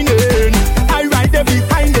them whining, I ride them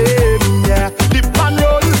behind them. Yeah, dip and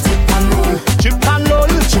roll, chip and roll.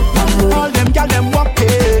 All them gal them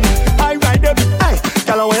walking, I ride them. Hey,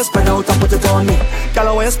 gal I wanna spread out and put it on me. Gal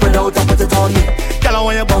I wanna spread out and put it on me. Gal I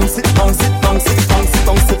wanna bounce it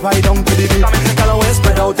right down to the beat. Gal I wanna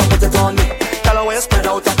spread out and put it on me. Gal I wanna spread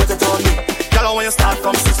out and put it on me. Gal I wanna start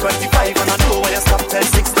from 6:25 and I know when you stop till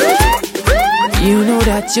 6:30. You know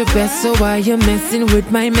that you're best, so why you messing with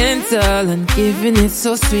my mental? And giving it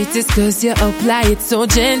so sweet is cause you apply it so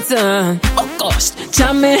gentle. Oh gosh,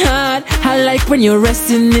 jam me hard, I like when you're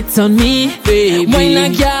resting it on me, baby. Why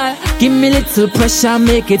not, girl? Give me little pressure,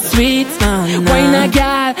 make it sweet. Why not,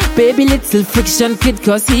 girl? Baby, little friction could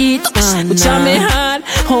cause heat. Jam me hard,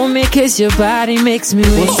 hold me kiss your body makes me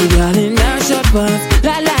wait. What's the girl in that short pants?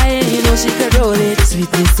 La la, and you know she could roll it.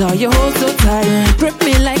 Sweetness, how you hold so tight. Grip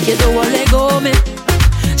me like you don't want to let go of me.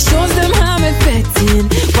 Shows them how I'm affecting.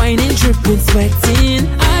 Whining, dripping, sweating.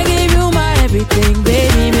 I gave you my everything,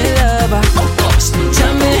 baby, my lover. Oh gosh,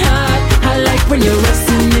 jam me hard. I like when you're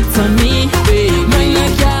resting it on me, baby. Why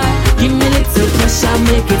not, girl? Give me little pressure,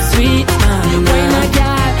 make it sweet. Why not,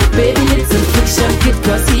 girl? Baby, little friction, kid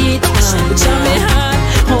cause heat. Jam me hard,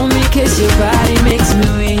 hold me kiss your body makes me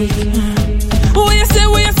weak. What you say,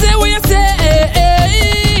 what you say, what you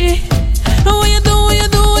say? What you do, what you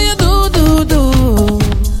do, what you do.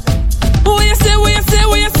 What you say, what you say,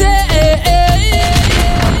 what you say?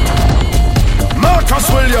 Marcus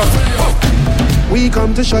Williams. We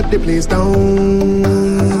come to shut the place down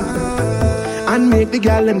and make the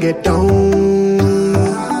gal them get down.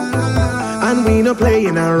 And we no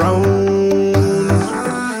playing around.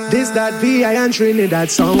 This that VI and Trinidad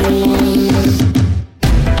sound.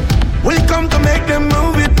 We come to make them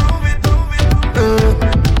move it.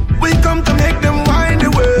 We come to make them wind the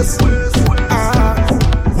waist.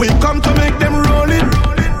 We come to make them roll it.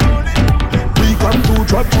 We come to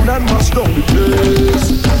drop down and mash down the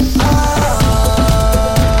place.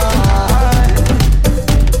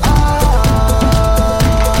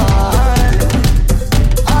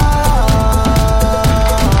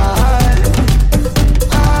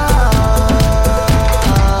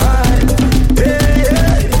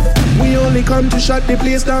 Come to shut the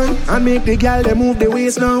place down and make the girl they move the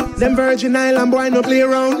waist now. Them Virgin Island boy no play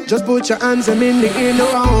around. Just put your hands them in the in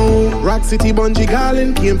around. Rock City Bungee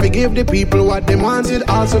Garland came to give the people what they wanted.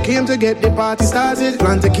 Also came to get the party started.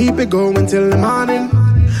 Plan to keep it going till the morning.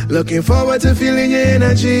 Looking forward to feeling your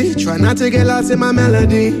energy. Try not to get lost in my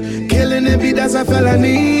melody. Killing the beat that's a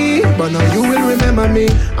felony. But now you will remember me.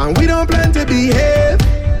 And we don't plan to behave.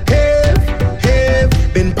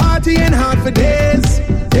 Been partying hard for days.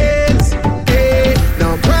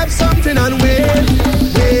 Now grab something and wave.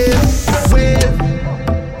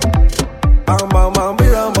 Bam bam bam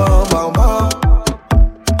bam bam bam bam.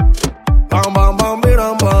 Bam bam bam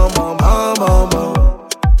bam bam bam bam bam.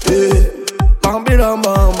 Yeah. Bam bam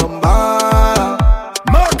bam bam bam.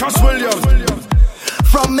 Marcus Williams.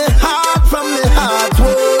 From me heart,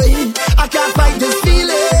 boy, I can't fight this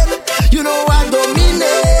feeling. You know I don't mean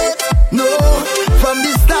it. No, from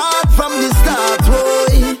the start,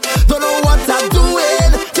 boy. Don't know what I'm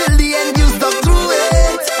doing till the end. You stuck through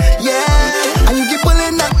it, yeah. And you keep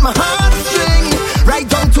pulling at my heartstring, right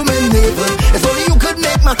down to my navel. It's only you could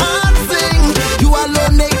make my heart sing. You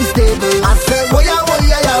alone make me stable. I say, oh yeah, oh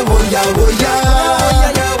yeah, yeah, oh yeah, oh yeah.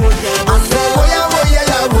 I say, oh yeah, oh yeah,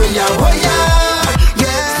 yeah, oh yeah, oh yeah.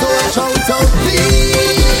 Yeah, so I shout out, please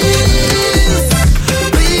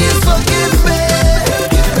forgive me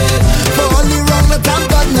for all the wrong that I've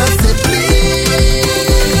done. I say,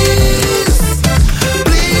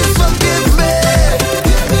 please forgive me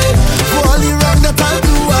for all the wrong that I'll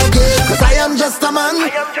do again. 'Cause I am just a man,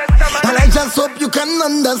 and I just hope you can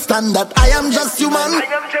understand that I am just human.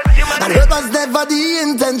 And hurt was never the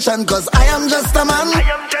intention, 'cause I am just a man,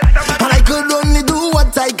 and I could only do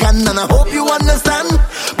what I can, and I hope you understand.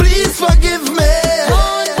 Please forgive me.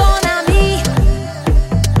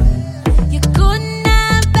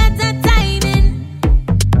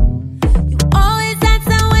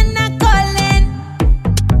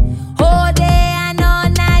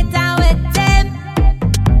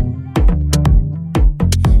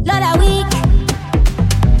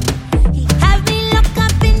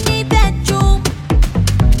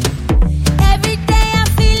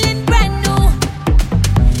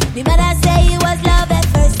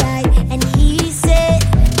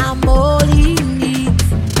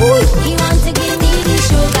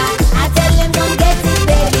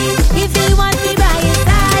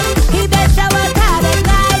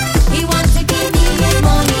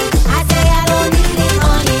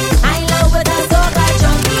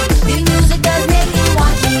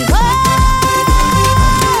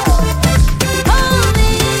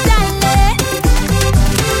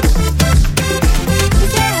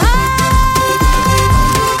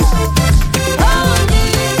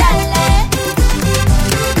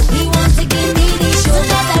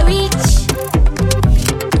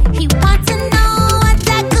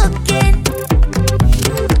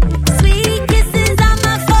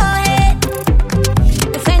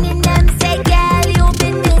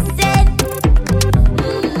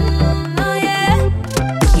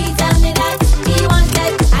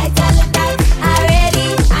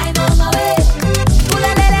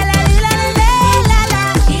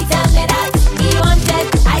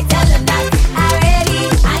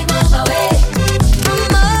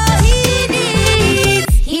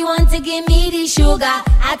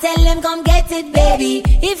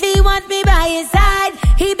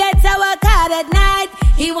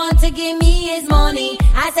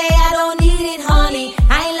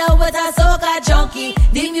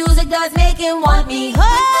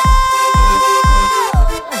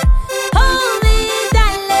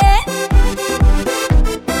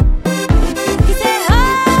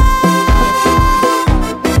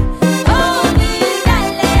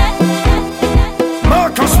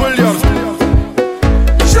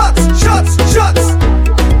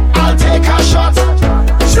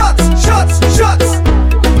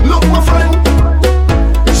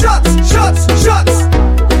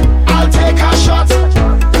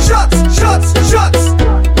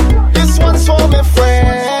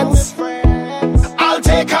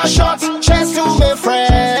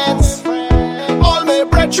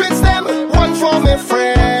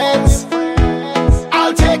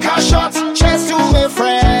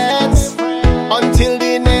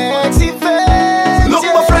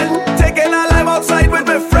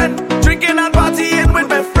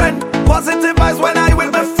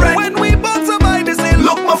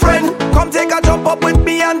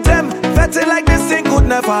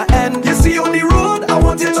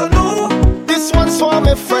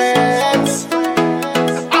 my friends.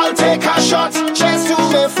 I'll take a shot, cheers to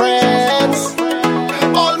my friends.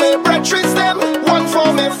 All my brethren, them, one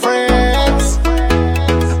for my friends.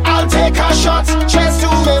 I'll take a shot, cheers to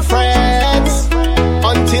my friends.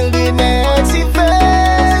 Until the next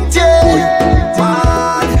event, yeah.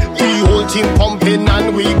 Bad. The whole team pumping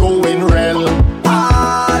and we going real.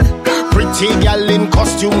 Bad. Pretty gal in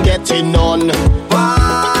costume getting on.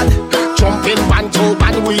 Bad. Jumping band to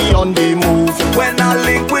band, we on the move. When I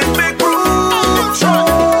link with big groups,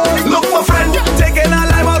 look my friend, taking a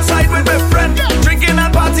life outside with my friend, drinking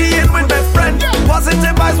and partying with my friend.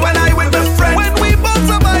 Positive vibes when I with my friend. When we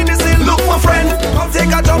bounce a mind, they say, look my friend, come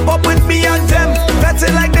take a jump up with me and them.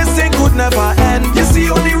 Betting like this thing could never end. You see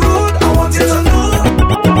on the road, I want you to know.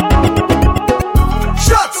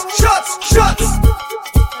 Shots, shots, shots.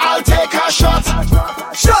 I'll take a shot.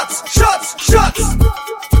 Shots, shots, shots.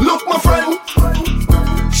 Look my friend.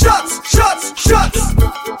 Shots, shots, shots.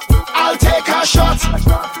 I'll take a shot.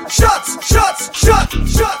 Shots, shots, shots,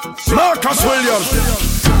 shots. Marcus Williams.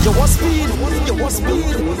 You want speed, you want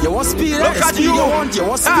speed, you want speed. Look at you, you want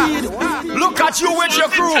speed. Look at you with your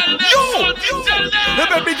crew. You, the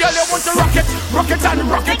baby girl, you want to rock it, and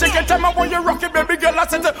rock it. Take your time, I want you rock it, baby girl. I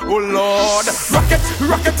said, oh Lord,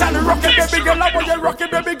 rock it and rock it, baby girl. I want you rock it,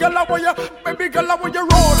 baby girl. I want you, baby girl. I want you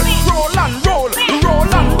roll and roll,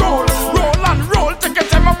 roll and roll, roll and roll. Take your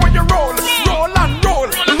time, I want you roll and roll,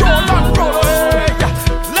 roll and roll. Hey,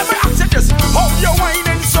 let me ask you this: how you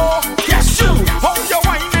whining so? Yes, you. How you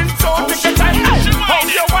whining so? Take your time. How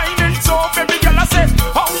you whining so, baby girl? I said,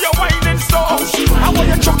 how you whining so? I want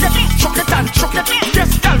you chuck it and chuck it.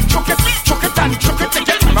 Yes, girl, chuck it and chuck it. Take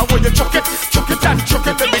your time. I want you chuck it and chuck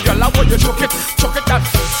it, baby girl. I want you chuck it and.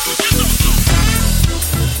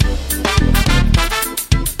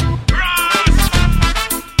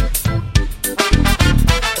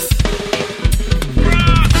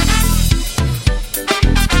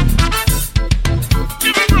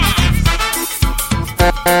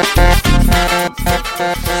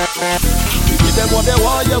 We give them what they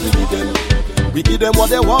want, yeah, we give them. We give them what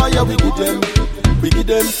they want, yeah, we give them. We give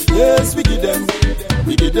them, yes, we give them.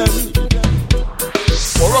 We give them.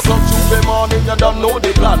 4 o'clock Tuesday morning, you don't know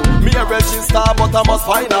the plan. Me a register, but I must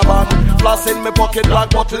find a van. Flash in my pocket,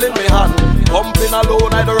 black bottle in my hand. Pumping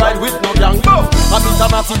alone, I don't ride with no gang. Go! I meet a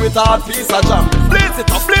natty with a hard piece of jam. Blaze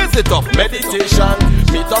it up, meditation.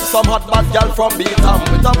 Meet up some hot bad gal from Beatam.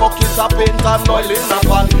 With a bucket of paint and oil in a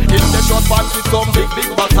pan. In the short pants with some big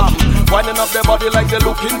bottom. Winding up their body like they're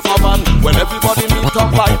looking for man. When everybody meet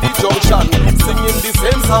up by the junction, singing the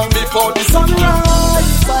same song before the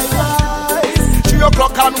sunrise. I rise. 3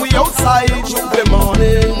 o'clock and we outside Tuesday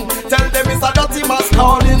morning. Tell them it's a dirty mass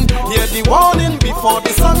calling. Hear the warning before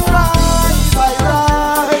the sunrise. I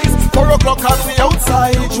rise. 4 o'clock and we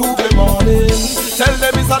outside Tuesday morning. Tell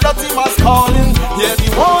them it's a dirty mass calling. Hear the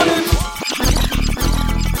warning.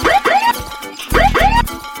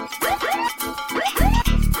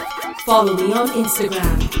 Follow me on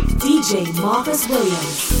Instagram, DJ Marcus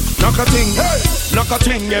Williams. Knock a ting, hey. Knock a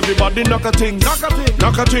ting, everybody knock a ting. Knock a ting,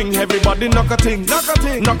 knock a ting, everybody knock a ting. Knock a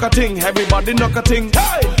ting, knock a ting, everybody knock a ting.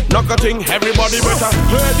 Hey, knock a ting, everybody better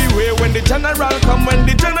clear the way when the general come. When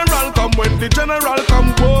the general come, when the general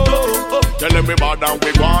come, whoa. Tell everybody that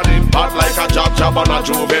we want it, bad like a job on a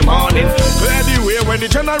Juve morning. Clear the way when the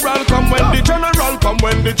general come. When the general come,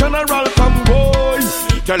 when the general come, boy.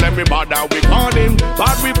 Tell everybody that we want him,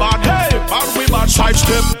 bad we bad, hey, bad we bad. Side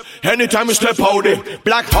step, anytime we step out it.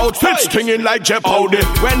 Black outfits stinging like Jeopardy.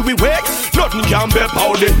 When we wake, nothing can be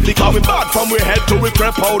powder. Because we bad from we head to we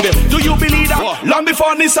crep powder. Do you believe that? Long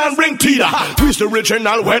before Nissan bring Tita, we's the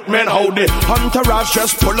original wet man howdy. Entourage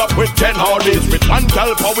just pull up with 10 howdies. With one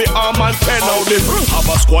gal for we arm and 10 howdies. Have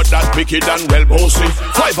a squad that's wicked and well bossy.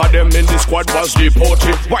 5 of them in the squad was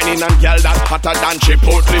deported. Whining and gal that's hotter than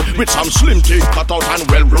Chipotle. With some slim tea cut out and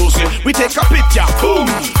well rosy. We take a picture, boom,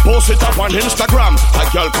 post it up on Instagram. A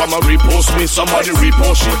girl come and repost me, somebody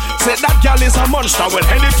repost she. Say that girl is a monster. When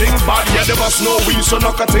anything bad, yeah, there was no we. So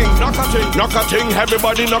knock a ting, knock a ting, knock a ting,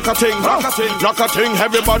 everybody knock a ting, knock a ting, knock a ting,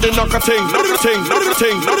 everybody knock a ting, knock a ting, knock a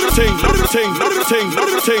ting, knock a ting, knock a ting, knock a ting,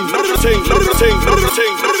 knock a ting, knock a ting, knock a ting, knock a ting, knock a ting, knock a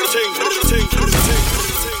ting, knock a ting.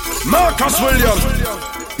 Marcus Williams,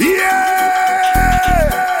 yeah.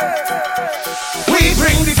 We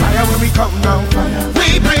bring the fire when we come down.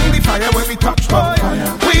 We bring the fire when we touch down.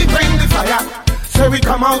 We bring the fire, so we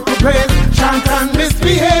come out to play, chant and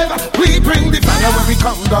misbehave. We bring the fire when we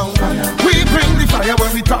come down. We bring the fire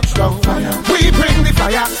when we touch down. We bring the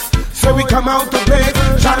fire, so we come out to play,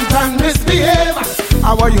 chant and misbehave.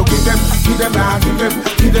 How are you give them now, give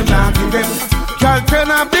them now, give them. Girl turn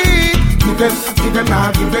a beat, give them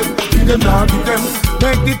now, give them. now, give them.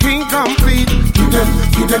 Make the thing complete. Give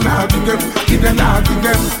them now, give them. Give them now, give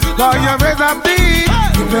them. Call your recipe.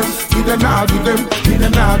 Give them now, give them. Give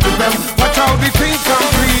them now, give them. Watch how the thing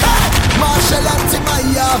complete. Marshall and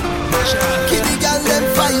Timaya, give the girl them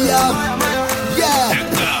fire. Yeah,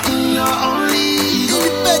 only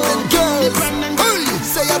independent girls.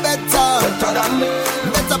 Say you better,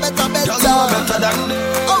 better.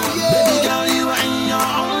 Oh yeah, baby girl, you ain't your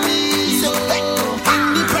only.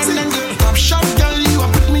 Independent girl, top shot girl, you a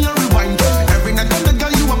put me on rewind. Every night and the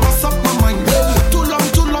girl, you a bust up my mind. Too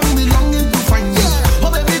long, me longing to find you.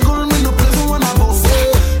 Oh baby girl, me no play for one above.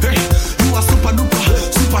 Hey, you a super duper,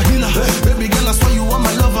 super healer. Baby girl, I swear you are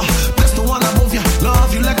my lover. Bless the one above you,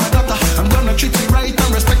 love you like my daughter. I'm gonna treat you right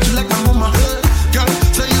and respect you like my mama. Girl,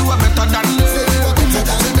 say you are better than me. Say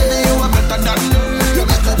baby, you are better than me.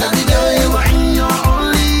 Baby girl, you are in your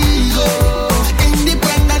only go.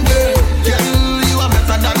 Independent girl, you are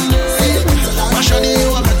better than me. Mashadi, you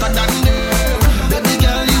are better than me. Baby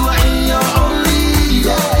girl, you are in your only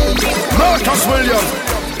go. Marcus Williams.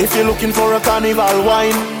 If you're looking for a carnival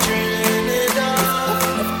wine,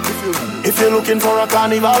 if you're looking for a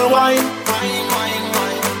carnival wine,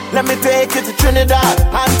 let me take you to Trinidad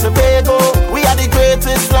and Tobago. We are the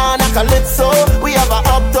greatest land of Calypso. We have a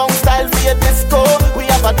uptown style for your disco. We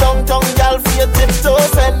have a downtown gal for your tiptoe.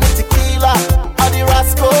 Send me tequila or the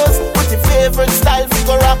Rascals. With your favorite style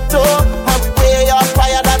for your rapto. And we way up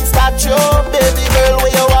higher than statue. Baby girl,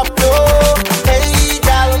 where you up to? Hey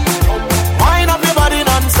gal, wind up your body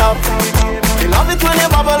non-stop. You love it when you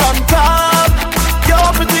bubble on top.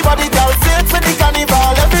 Your pretty body gal fit for the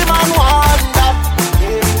carnival. Every man want that.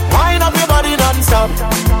 Wind up your body non-stop.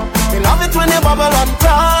 Me love it when you bubble on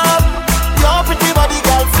top. Your pretty body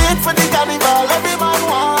girl fit for the carnival. Every man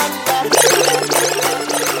want that.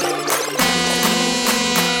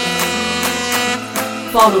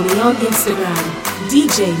 Follow me on Instagram,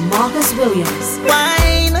 DJ Marcus Williams.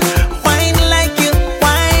 Wine like you,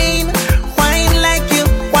 wine like you,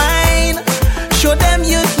 wine. Show them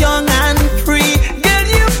you're young and free. Girl,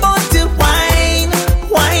 you born to wine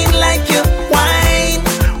like you,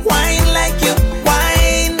 wine like you,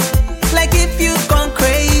 wine. Like if you gone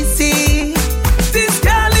crazy. This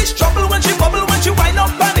girl is trouble when she bubble, when she wind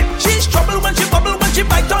up on it. She's trouble when she bubble, when she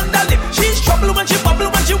bite on the lip. She's trouble when she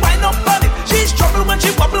bubble, when she wind up on it. She's trouble when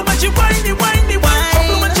she bubble, when she whiny, whiny, whine.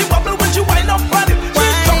 Trouble when she bubble, when she wind up on it.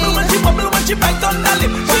 She's trouble when she bubble, when she bite on the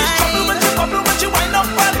lip. She's trouble when she bubble, when she wind up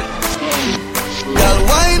on it. Girl,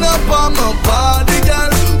 wind up on my body,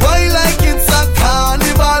 girl. Why like it's a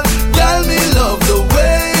carnival? Girl, me love the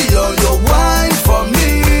way you wine for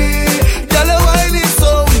me. Girl, your wine is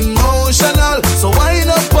so emotional. So wind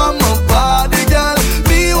up on my body, girl.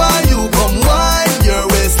 Me while you come wine your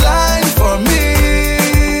waistline for me.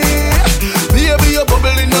 Baby, you're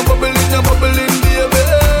bubbling, baby.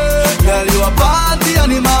 Girl, you a party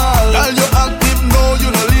animal. Girl, you active, no, you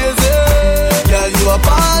no lazy. Girl, you a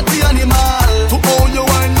party animal. To own your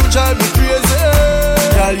wine, you drive me crazy.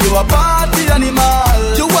 Girl, you a party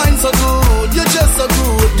animal. You wine so good, you just so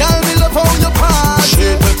good. Girl, me love how you party.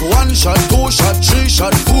 She take 1 shot, 2 shot, 3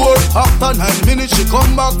 shot, 4. After 9 minutes, she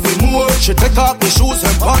come back for more. She take off the shoes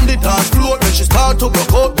and pound the dance floor. Then she start to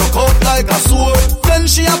broke out like a sword. Then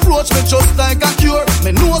she approach me just like a cure.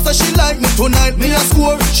 Me know that she like me tonight, me a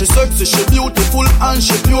score. She sexy, she beautiful and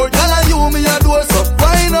she pure. Girl, you me a door, so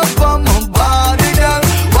wind up on my body, girl.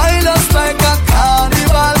 Wind us like a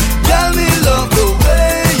carnival. Girl, me love the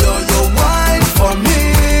way you wine for me.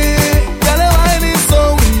 Girl, your wine is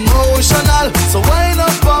so emotional. So wind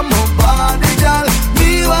up on my body, girl.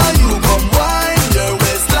 Me while you come wine your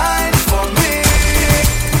waistline for me.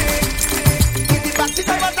 In the backseat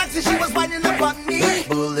of a taxi, she was winding up on me.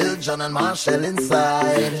 Bull Hill, John and Marshall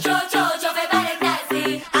inside.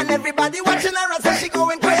 And everybody watching her as she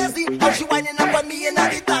going crazy. How she winding up on me in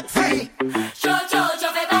the taxi.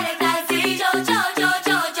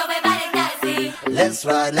 Let's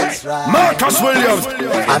ride. Marcus Williams.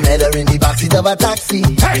 I met her in the backseat of a taxi.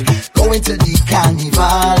 Going to the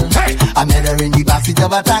carnival. I met her in the backseat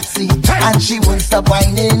of a taxi. And she won't stop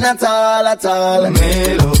whining at all.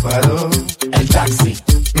 Me lo paró el taxi.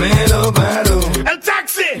 Me lo paró el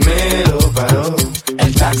taxi. Me lo paró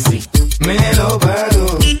el taxi. Me lo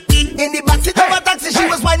paró. In the backseat of a taxi, she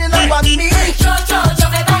was whining up on me.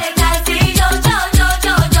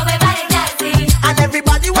 And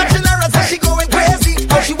everybody watching her as she going crazy.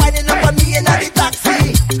 How she whining up on me in the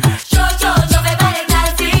taxi.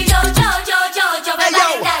 Hey yo,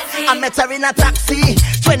 I met her in a taxi,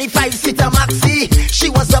 25-seater maxi. She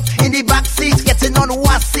was up in the back seat, getting on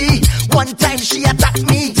wassy. One time she attacked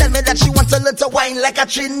me, tell me that that she wants a little wine like a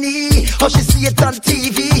Trini. How she see it on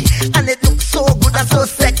TV, and it looks so good and so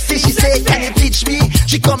sexy. She say, can you teach me?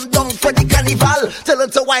 She come down for the carnival, tell her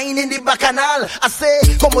to wine in the bacchanal. I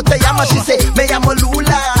say, como te llama? She say, me llamo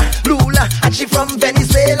Lula, Lula, and she from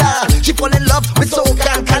Venezuela. She fall in love with soca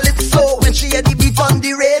and calypso when she hear the beat on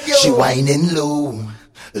the radio. She whining low,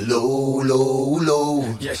 low, low, low.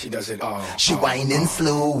 Yeah, she does it all. She whining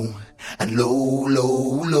slow and low,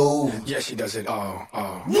 low, low. Yeah, she does it all.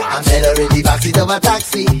 I met her in the backseat of a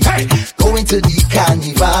taxi, going to the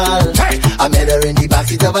carnival. I met her in the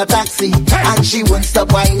backseat of a taxi, and she won't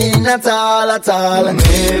stop whining at all, at all.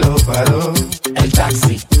 Me lo paró el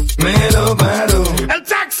taxi. Me lo paró El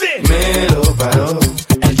taxi. Me lo paró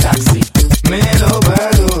el taxi. Me lo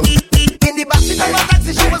paró. In the backseat of a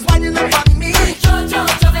taxi, she was whining up on me.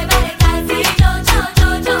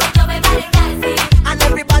 And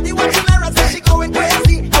everybody watching her and say she going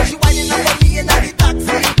crazy. How she whining up on me in the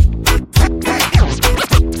taxi.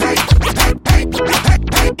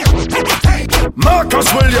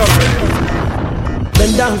 Marcus Williams.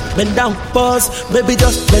 Bend down, pause, baby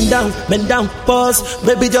just bend down, pause,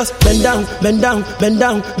 baby just bend down, pause,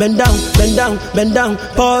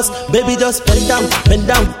 baby just bend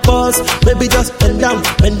down, pause, baby just bend down,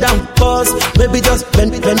 pause, baby just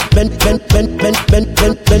bend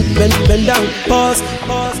down, pause.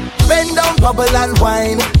 Bend down, bubble and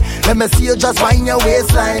wine. Let me see you just wind your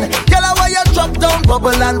waistline. Girl, I want you drop down, bubble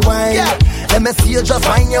and wine. Yeah. Let me see you just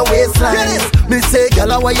wind your waistline. Me say,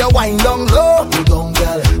 girl, I want you wind down low. You don't,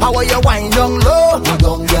 girl. I want you wind down low. You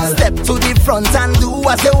don't, girl. Step to the front and do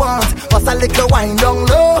what you want. Bust a little wind down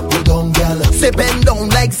low. You don't, girl. Say bend down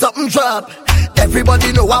like something drop.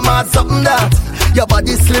 Everybody know I'm at something that. Your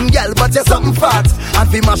body slim, girl, but you're something fat.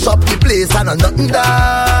 And we mash up the place and nothing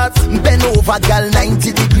that. Bend over, girl,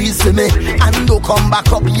 90 degrees to me. And don't come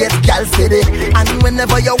back up yet, girl, steady. And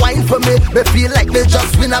whenever you whine for me, me feel like me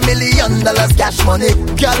just win $1 million cash money.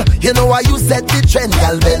 Girl, you know why you set the trend,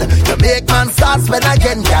 girl, Ben. You make man start spend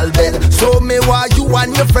again, girl, Ben. So me why you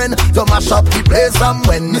and your friend to mash up the place and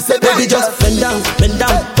when me say, baby, just bend down,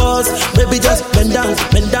 pause. Baby, just bend down,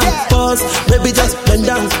 pause. Baby, just bend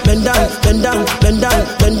down,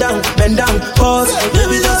 pause.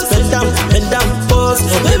 Baby, just bend down, pause.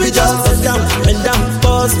 Baby, just bend down,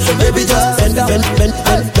 pause. Baby, just bend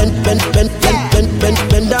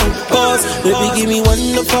down, pause. Baby, give me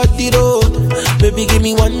one for the road. Baby, give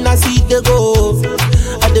me one I see the go.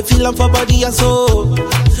 I the feeling for body and soul.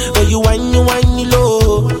 When you whine you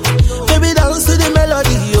low. Baby, dance to the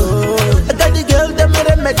melody, yo. I got the girl them a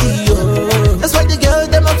remedy, yo. That's why the girl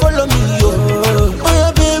them a follow me, yo.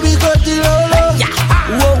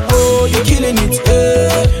 Whoa, you're killing it,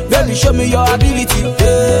 eh. Baby, show me your ability,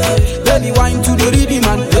 eh. Baby, wine to the rhythm,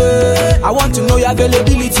 man, eh. I want to know your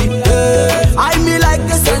availability, eh. I me like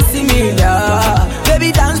a sensimilla.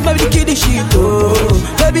 Baby, dance, baby, kiddie shit, oh.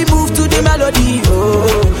 Baby, move to the melody,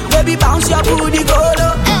 oh. Baby, bounce your booty, go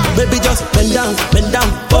low. Baby, just bend down,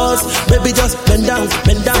 pause. Baby, just bend down,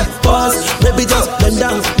 pause. Baby, just bend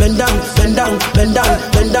down, pause. Baby, just bend down, pause. Baby,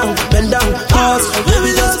 just bend down, pause. Baby,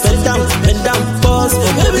 just bend down,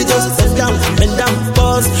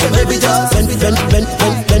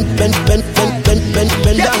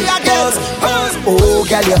 pause. Oh,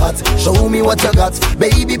 girl, you hot. Show me what you got.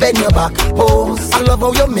 Baby, bend your back. Pose. I love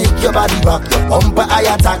how you make your body rock. Your bumper, I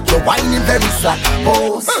attack. You're whining very slack.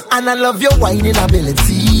 Pose. And I love your whining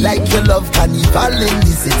ability. Like you love carnival in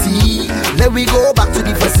the city. Let we go back to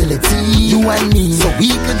the facility. You and me, so we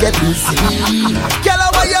could get busy. Girl, I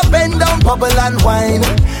want you bend down, bubble and wine.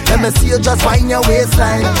 Let me see you just whine your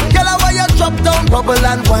waistline. Girl, I want you drop down, bubble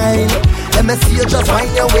and wine. Let me see you just whine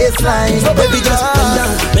your waistline. So baby, just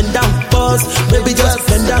bend down, pause. Baby, just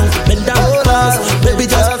bend down, pause. Baby,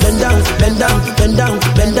 just